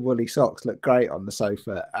trousers and woolly socks look great on the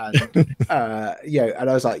sofa, and and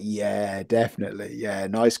I was like, yeah, definitely, yeah,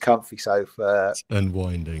 nice comfy sofa. It's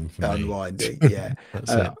unwinding for me. Unwinding, yeah.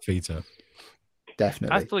 That's it. Feet up.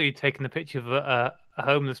 Definitely. I thought you'd taken a picture of a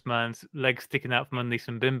homeless man's legs sticking out from underneath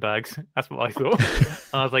some bin bags. That's what I thought.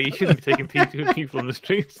 I was like, you shouldn't be taking people on the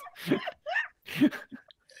streets.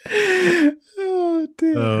 Oh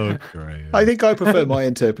dear. Oh, great. I think I prefer my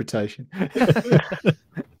interpretation.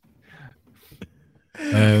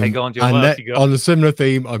 Hey, go on, Joe. On a similar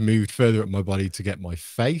theme, I moved further up my body to get my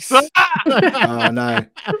face. Oh no!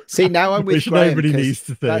 See, now I'm with Which Graham. Nobody needs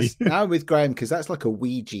to see. Now I'm with Graham because that's like a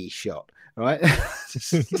Ouija shot, right?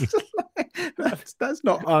 that's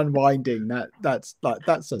not unwinding. That's a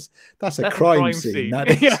crime scene. That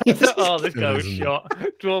is. Oh, this guy was shot.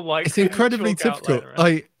 Draw white. It's incredibly typical.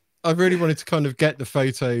 I really wanted to kind of get the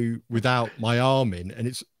photo without my arm in, and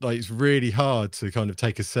it's really hard to kind of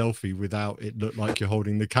take a selfie without it look like you're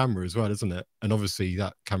holding the camera as well, isn't it? And obviously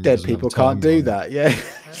that camera Dead people can't do that. Yeah.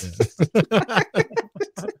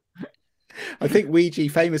 I think Ouija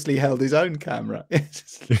famously held his own camera.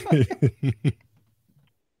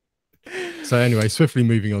 So anyway, swiftly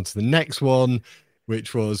moving on to the next one,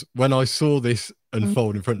 which was when I saw this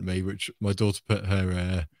unfold in front of me, which my daughter put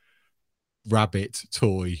her rabbit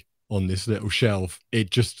toy on this little shelf. I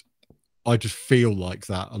just feel like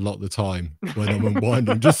that a lot of the time when I'm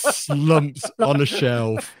unwinding, just slumps on a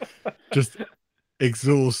shelf, just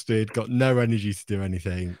exhausted, got no energy to do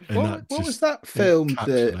anything. And what was that film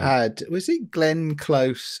that had? Was it Glenn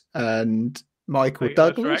Close and Michael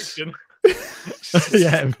Douglas?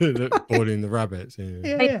 Yeah, boarding the rabbits.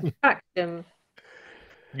 Yeah.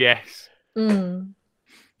 Yes. Mm.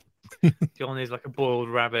 John is like a boiled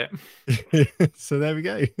rabbit. So there we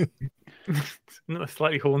go. Not a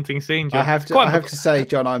slightly haunting scene, John. I have to say,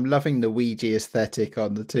 John, I'm loving the Ouija aesthetic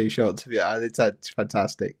on the two shots. It's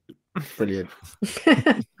fantastic. Brilliant.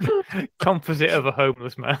 Composite of a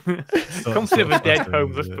homeless man. Composite of a dead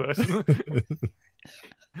homeless person.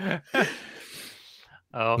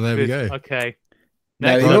 Oh, there we go. Okay.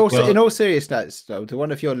 No, in all seriousness, though, to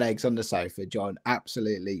one of your legs on the sofa, John,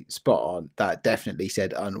 absolutely spot on. That definitely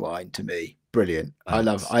said unwind to me. Brilliant.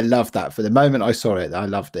 Thanks. I love that. For the moment I saw it, I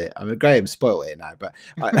loved it. I mean, Graham spoiled it now, but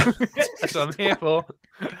that's what I'm here for.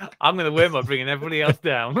 I'm going to win by bringing everybody else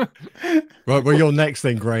down. Right, well, you're next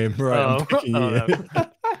then, Graham. Right, I'm picking you. No.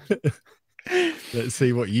 Let's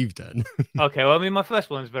see what you've done. Okay, well, I mean, my first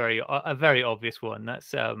one is a very obvious one.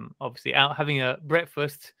 That's obviously out having a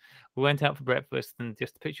breakfast. We went out for breakfast and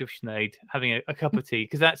just a picture of Sinead having a cup of tea,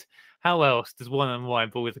 because that's how else does one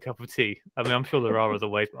unwind but with a cup of tea? I mean, I'm sure there are other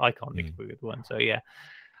ways, but I can't think of a good one. So yeah,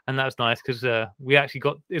 and that was nice because we actually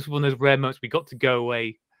it's one of those rare moments we got to go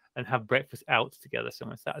away and have breakfast out together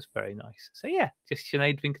somewhere. So that was very nice. So yeah, just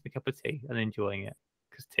Sinead drinking a cup of tea and enjoying it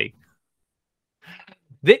because tea.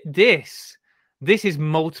 This is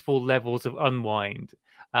multiple levels of unwind.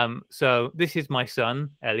 So this is my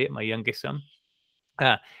son, Elliot, my youngest son.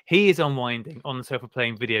 He is unwinding on the sofa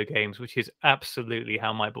playing video games, which is absolutely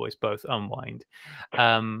how my boys both unwind.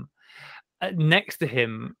 Next to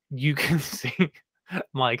him, you can see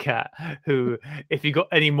my cat, who, if he got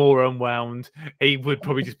any more unwound, he would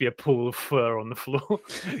probably just be a pool of fur on the floor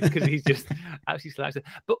because he's just absolutely slouched.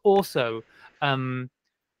 But also,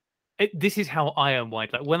 this is how I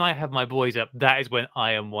unwind. Like when I have my boys up, that is when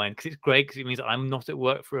I unwind, because it's great because it means that I'm not at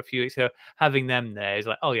work for a few weeks. So having them there is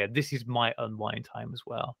like, oh yeah, this is my unwind time as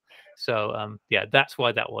well. So yeah, that's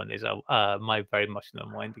why that one is my very much an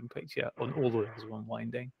unwinding picture on all the levels of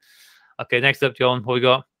unwinding. Okay, next up, John, what we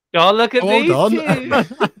got? Oh, look at these two.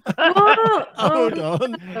 Hold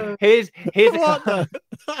on. Here's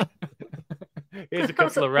Here's a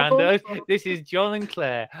couple of randos. This is John and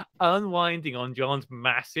Claire unwinding on John's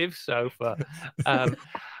massive sofa.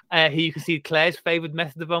 Here you can see Claire's favoured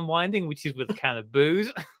method of unwinding, which is with a can of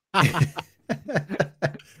booze.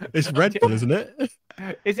 It's Red Bull, isn't it?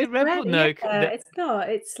 Is it Red Bull? No, it's not.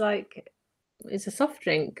 It's a soft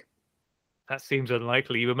drink. That seems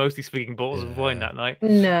unlikely. You were mostly speaking bottles of wine that night.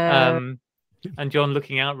 No. And John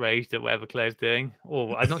looking outraged at whatever Claire's doing.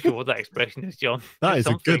 Oh, I'm not sure what that expression is, John. That is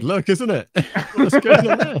a good look, isn't it? What's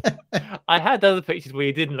going on there? I had other pictures where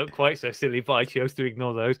you didn't look quite so silly, but I chose to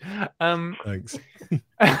ignore those. Thanks.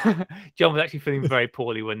 John was actually feeling very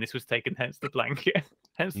poorly when this was taken, hence the blanket,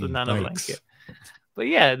 hence the nano blanket. But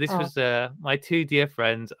yeah, this was my two dear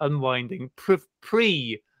friends unwinding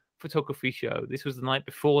pre-photography show. This was the night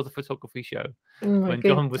before the photography show when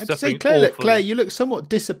John was suffering. Claire, you look somewhat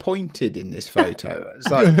disappointed in this photo. It's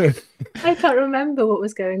like I can't remember what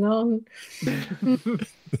was going on.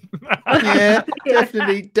 Yeah,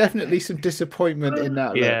 definitely some disappointment in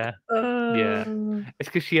that. Yeah, yeah. It's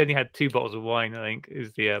because she only had 2 bottles of wine, I think,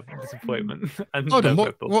 is the disappointment. And hold on,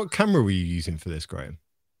 what camera were you using for this, Graham?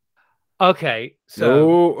 Okay,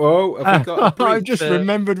 so have we got I just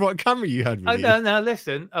remembered what camera you had with you. No,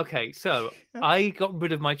 listen. Okay, so I got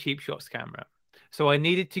rid of my cheap shots camera, so I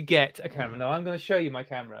needed to get a camera. Now I'm going to show you my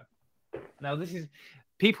camera. Now this is,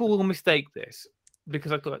 people will mistake this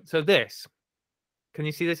because I thought, so this, can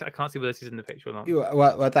you see this? I can't see whether this is in the picture or not.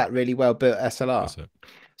 Well, that really well built SLR.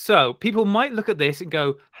 So people might look at this and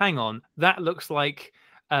go, hang on, that looks like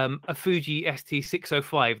a Fuji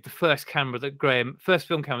ST605, the first film camera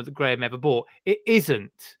that Graham ever bought. It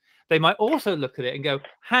isn't. They might also look at it and go,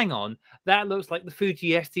 hang on, that looks like the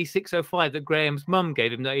Fuji ST605 that Graham's mum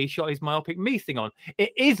gave him that he shot his myopic me thing on.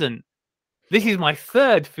 It isn't. This is my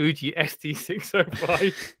third Fuji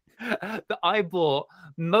ST605. that I bought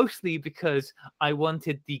mostly because I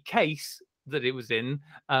wanted the case that it was in,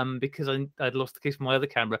 because I'd lost the case from my other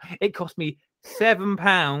camera. It cost me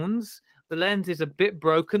 £7. The lens is a bit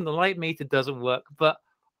broken. The light meter doesn't work, but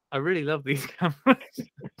I really love these cameras.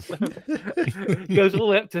 It goes all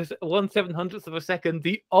the way up to 1/700th of a second,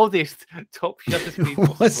 the oddest top shutter speed.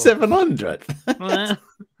 1/700th.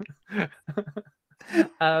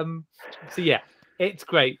 So yeah, it's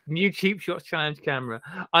great. New Cheap Shots Challenge camera.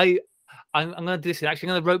 I'm going to do this. Actually,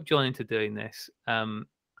 I'm going to rope John into doing this.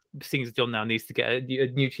 Seeing as John now needs to get a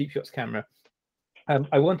new Cheap Shots camera.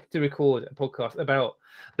 I wanted to record a podcast about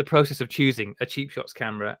the process of choosing a Cheap Shots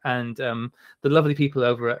camera, and the lovely people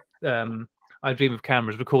over at I Dream of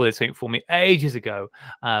Cameras recorded something for me ages ago.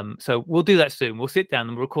 So we'll do that soon. We'll sit down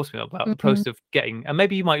and we'll record something about the process of getting, and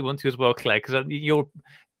maybe you might want to as well, Claire, because you're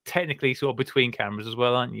technically sort of between cameras as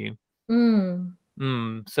well, aren't you?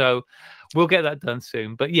 So we'll get that done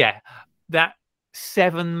soon. But yeah, that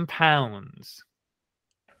 £7.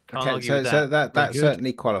 Okay, so that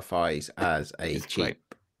certainly qualifies as a cheap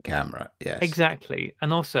camera. Yes, exactly.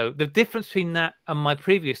 And also the difference between that and my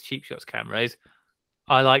previous Cheap Shots camera is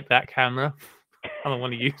I like that camera. I don't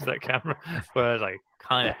want to use that camera, whereas I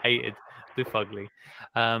kind of hated the Fugly.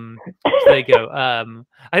 So there you go. I think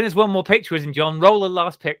there's one more picture, isn't John? Roll the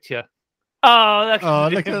last picture. Oh,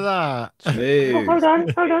 look at that. Oh, hold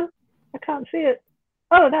on. I can't see it.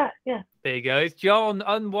 Oh, that, yeah. There you go. It's John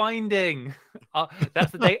unwinding.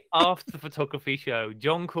 That's the day after the photography show.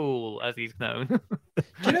 John Cool, as he's known. Do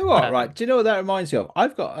you know what? Right? Do you know what that reminds me of?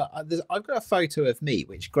 I've got a photo of me,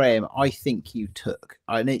 which Graham, I think you took,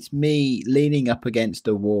 and it's me leaning up against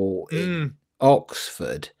a wall in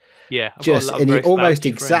Oxford. Yeah, just in almost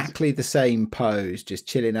exactly the same pose, just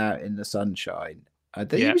chilling out in the sunshine.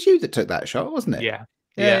 It was you that took that shot, wasn't it? Yeah.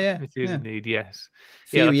 It is indeed. Yes. A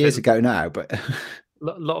few years ago now, but.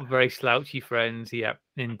 Lot of very slouchy friends. Yeah,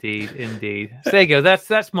 indeed. So there you go.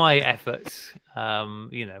 That's my efforts.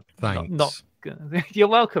 Thanks. Not you're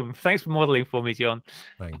welcome. Thanks for modeling for me, John.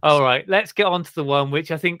 Thanks. All right, let's get on to the one which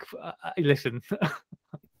I think. Listen,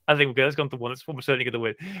 I think we're good. Let's go on to the one that's almost certainly going to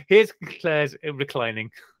win. Here's Claire's reclining.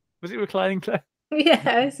 Was it reclining, Claire?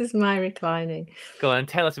 Yeah, this is my reclining. Go on,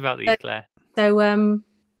 tell us about these, Claire. So,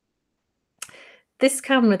 this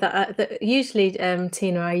camera that usually,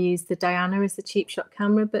 Tina, I use the Diana as the Cheap Shot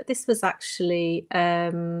camera, but this was actually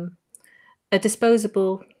a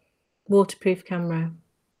disposable waterproof camera.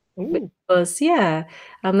 Which was, and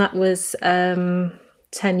that was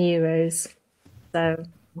 €10. So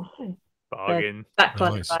bargain. That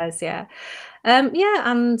qualifies, nice. And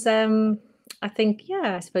I think,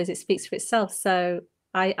 I suppose it speaks for itself. So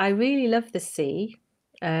I really love the sea.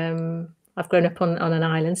 I've grown up on an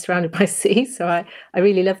island surrounded by sea, so I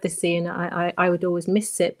really love the sea, and I would always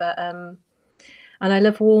miss it. But and I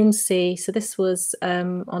love warm sea. So this was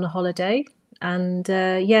on a holiday, and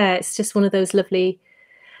it's just one of those lovely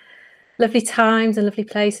times and lovely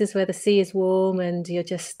places where the sea is warm and you're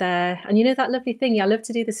just there. And you know that lovely thing? I love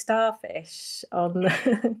to do the starfish on.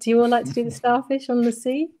 Do you all like to do the starfish on the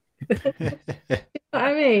sea? You know what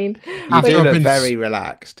I mean? You do look very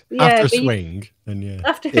relaxed. After a swing, and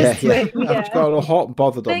after a swing, I've got all hot and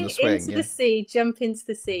bothered on the swing. Into the sea, jump into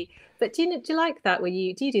the sea. But do you like that? Do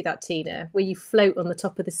you do that, Tina? Where you float on the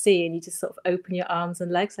top of the sea and you just sort of open your arms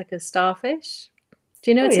and legs like a starfish?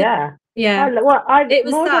 Do you know? Yeah. It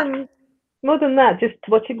was more than that, just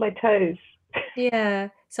watching my toes. Yeah.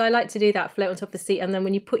 So I like to do that, float on top of the sea, and then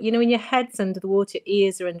when you put, when your head's under the water, your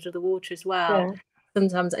ears are under the water as well. Yeah.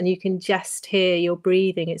 Sometimes, and you can just hear your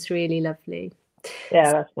breathing. It's really lovely.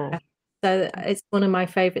 Yeah, that's nice. So it's one of my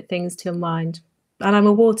favourite things to unwind. And I'm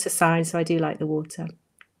a water sign, so I do like the water.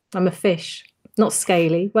 I'm a fish, not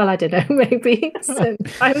scaly. Well, I don't know, maybe some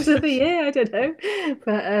times of the year, I don't know.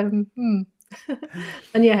 But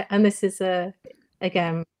and this is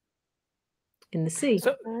again in the sea.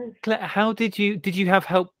 So, Claire, how did you have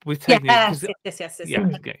help with taking Yes.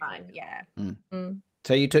 Okay. Fine. Yeah.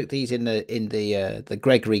 So you took these in the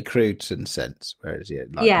Gregory Crewdson sense, whereas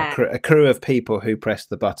a crew of people who pressed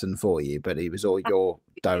the button for you, but it was all your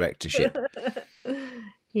directorship.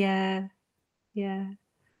 Yeah.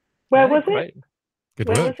 Where was it? Good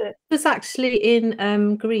Where work. was it? It was actually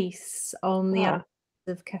in Greece on the island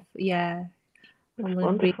of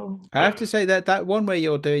Wonderful. I have to say that one where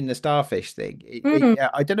you're doing the starfish thing,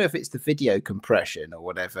 I don't know if it's the video compression or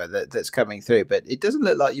whatever that's coming through, but it doesn't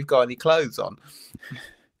look like you've got any clothes on.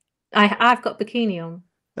 I've got bikini on.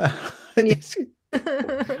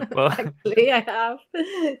 Well, actually, I have.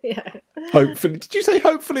 Yeah. Hopefully, did you say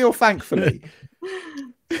hopefully or thankfully?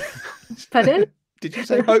 Pardon? Did you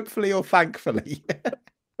say hopefully or thankfully?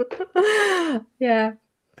 Yeah.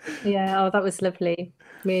 Yeah, oh, that was lovely.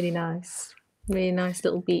 Really nice. Really nice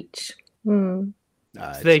little beach. Mm.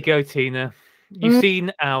 So there you go, Tina. You've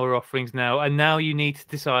seen our offerings now, and now you need to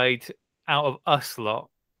decide out of us lot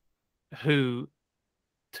who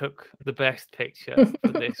took the best picture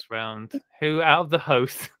for this round. Who out of the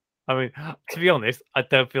hosts? I mean, to be honest, I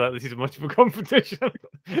don't feel like this is much of a competition.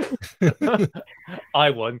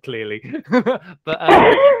 I won, clearly. But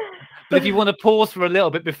if you want to pause for a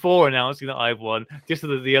little bit before announcing that I've won, just so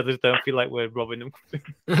that the others don't feel like we're robbing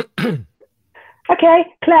them. Okay,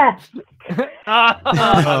 Claire.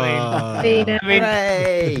 I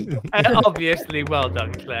mean, obviously, well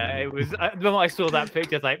done, Claire. It was the moment I saw that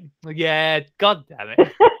picture, I was like, yeah, god damn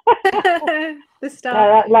it. The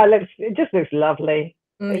star. It just looks lovely.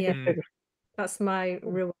 That's my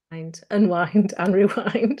rewind, unwind, and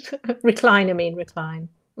rewind. Recline.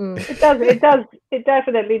 It definitely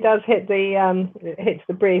does hit it hits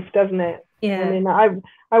the brief, doesn't it? Yeah. I mean,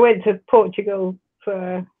 I went to Portugal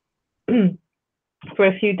for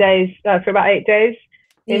a few days, for about 8 days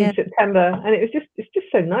in September, and it's just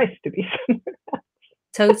so nice to be somewhere else.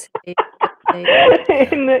 Totally.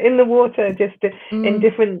 in the water, just in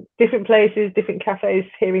different places, different cafes,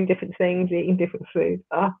 hearing different things, eating different food.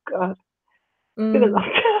 Oh god, it's been a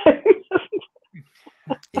long time.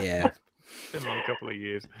 Yeah, it's been a long couple of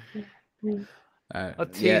years.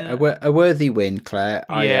 A worthy win, Claire.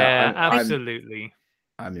 Absolutely.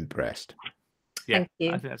 I'm impressed. Yeah, thank you.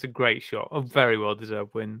 I think that's a great shot. A very well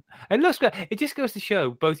deserved win. And looks good. It just goes to show,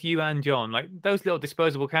 both you and John, like those little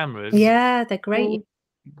disposable cameras. Yeah, they're great.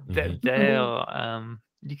 They're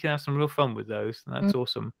you can have some real fun with those. That's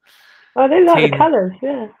awesome. Oh, they like the colours.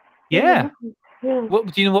 Yeah.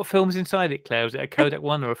 What do you know? What film's inside it, Claire? Is it a Kodak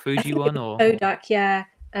one or a Fuji one or Kodak? Yeah.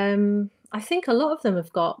 I think a lot of them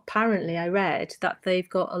have got. Apparently, I read that they've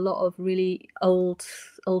got a lot of really old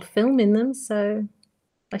film in them. So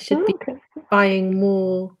I should be buying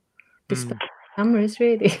more disposable cameras.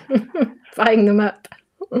 Really, buying them up.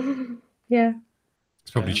 Yeah. It's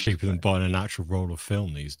probably cheaper than buying an actual roll of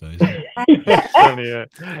film these days.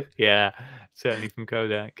 Yeah, certainly from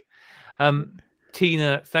Kodak.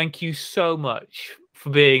 Tina, thank you so much for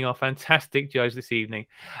being our fantastic judge this evening.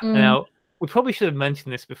 Now, we probably should have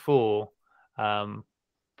mentioned this before,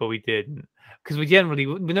 but we didn't, because we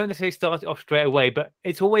don't necessarily start it off straight away, but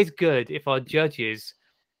it's always good if our judges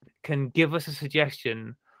can give us a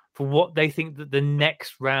suggestion for what they think that the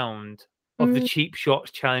next round of the Cheap Shots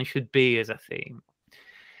Challenge should be as a theme.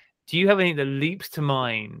 Do you have anything that leaps to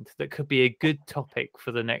mind that could be a good topic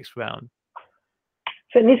for the next round?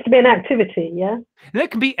 So it needs to be an activity, yeah? And it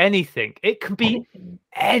can be anything. It can be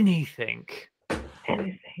anything.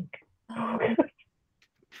 Anything. Well,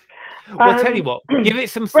 I'll tell you what, give it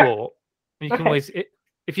some thought. You can always,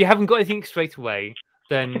 if you haven't got anything straight away,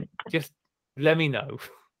 then just let me know.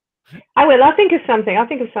 I will. I'll think of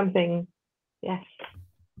something. Yes.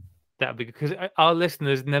 That'd be good, because our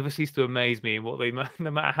listeners never cease to amaze me in what they, no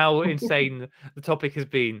matter how insane the topic has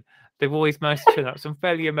been, they've always managed to turn up some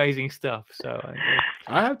fairly amazing stuff. So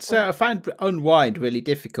I have to say, I find Unwind really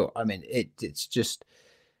difficult. I mean, it's just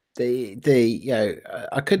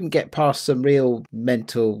I couldn't get past some real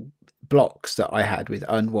mental blocks that I had with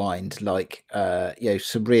Unwind, like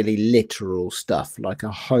some really literal stuff, like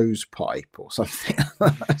a hose pipe or something.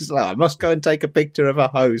 It's like, I must go and take a picture of a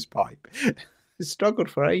hose pipe. Struggled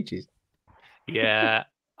for ages. Yeah,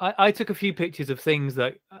 I took a few pictures of things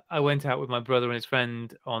that I went out with my brother and his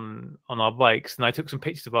friend on our bikes, and I took some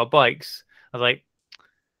pictures of our bikes. I was like,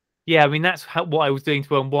 yeah, I mean, that's what I was doing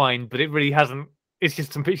to unwind, but it really hasn't. It's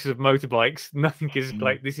just some pictures of motorbikes. Nothing is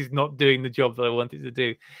like, this is not doing the job that I wanted to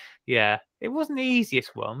do. Yeah, it wasn't the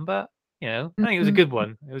easiest one, but I think it was a good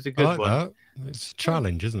one. It was a good one. That. It's a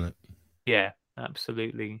challenge, isn't it? Yeah,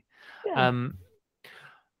 absolutely. Yeah.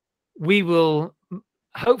 We will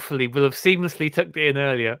hopefully will have seamlessly tucked it in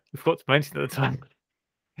earlier. We forgot to mention at the time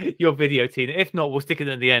your video, Tina. If not, we'll stick it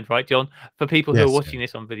at the end, right, John? For people who are watching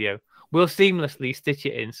this on video, we'll seamlessly stitch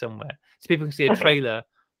it in somewhere so people can see a trailer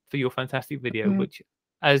for your fantastic video, which,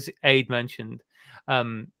 as Aid mentioned,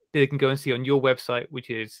 they can go and see on your website, which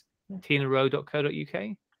is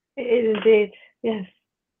tinarowe.co.uk. It is indeed, yes.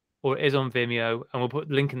 Or it is on Vimeo, and we'll put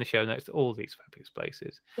the link in the show notes to all these fabulous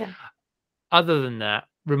places. Yeah. Other than that,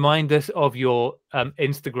 remind us of your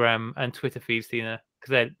Instagram and Twitter feeds, Tina,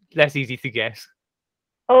 because they're less easy to guess.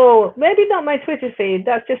 Oh, maybe not my Twitter feed.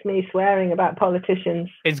 That's just me swearing about politicians.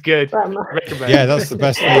 It's good. Yeah, that's the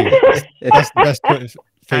best feed. That's the best Twitter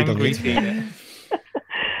feed on the internet.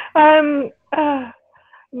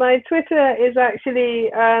 My Twitter is actually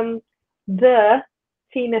the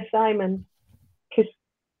Tina Simon, because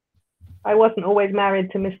I wasn't always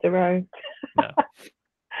married to Mr. Rowe. No.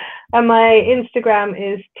 And my Instagram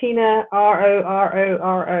is Tina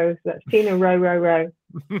RORORO. So that's Tina Row.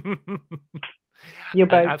 You're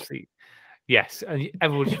both. Absolutely. Yes, and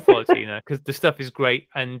everyone should follow Tina because the stuff is great,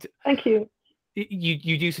 and thank you.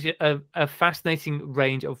 You do such a fascinating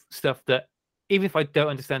range of stuff that even if I don't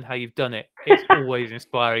understand how you've done it, it's always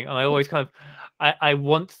inspiring, and I always kind of I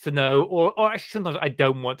want to know, or actually sometimes I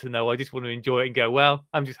don't want to know. I just want to enjoy it and go, well,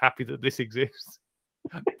 I'm just happy that this exists.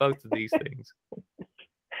 Both of these things.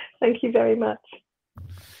 Thank you very much.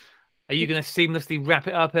 Are you going to seamlessly wrap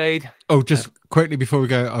it up, Aid? Oh, just quickly before we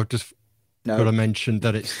go, I've just No. got to mention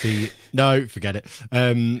that it's the forget it.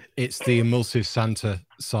 It's the Emulsive Santa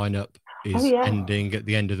sign up is ending at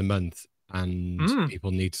the end of the month, and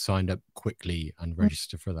people need to sign up quickly and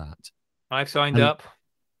register for that. I've signed up.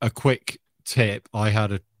 A quick tip: I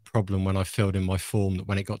had a problem when I filled in my form that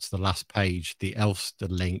when it got to the last page, the Elfster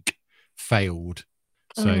link failed.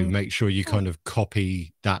 So make sure you kind of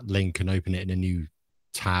copy that link and open it in a new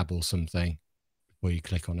tab or something before you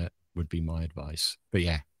click on it, would be my advice. But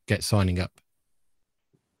yeah, get signing up.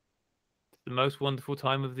 The most wonderful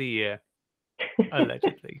time of the year,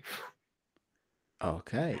 allegedly.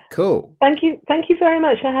 Okay, cool. Thank you very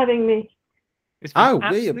much for having me.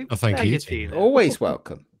 Thank you, Tina. Always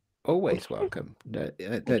welcome. Always welcome.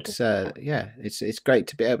 It's great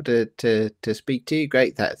to be able to speak to you.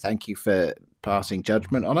 Great. Thank you for passing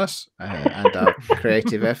judgment on us and our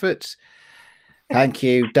creative efforts. Thank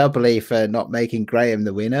you doubly for not making Graham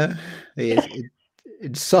the winner. He is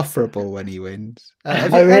insufferable when he wins.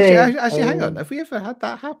 Actually, hang on. Have we ever had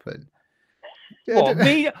that happen? What,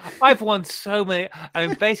 me? I've won so many. I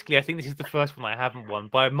mean, basically, I think this is the first one I haven't won.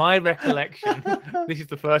 By my recollection, this is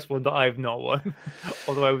the first one that I've not won.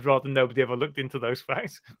 Although I would rather nobody ever looked into those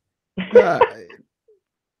facts. There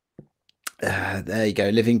you go.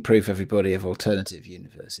 Living proof, everybody, of alternative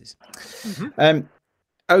universes.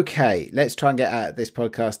 Okay, let's try and get out of this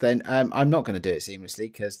podcast then. I'm not going to do it seamlessly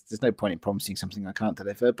because there's no point in promising something I can't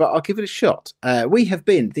deliver, but I'll give it a shot. We have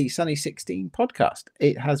been the Sunny 16 podcast.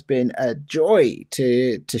 It has been a joy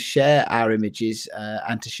to share our images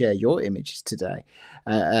and to share your images today,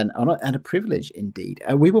 and a privilege indeed.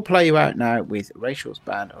 We will play you out now with Rachel's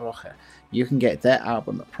band Rocha. You can get their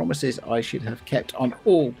album Promises I Should Have Kept on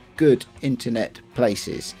all good internet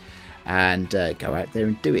places. And go out there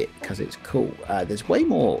and do it because it's cool. There's way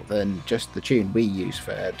more than just the tune we use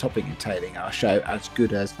for topping and tailing our show, as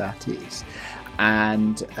good as that is.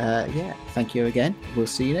 And thank you again. We'll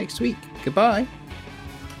see you next week. Goodbye.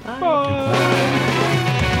 Bye.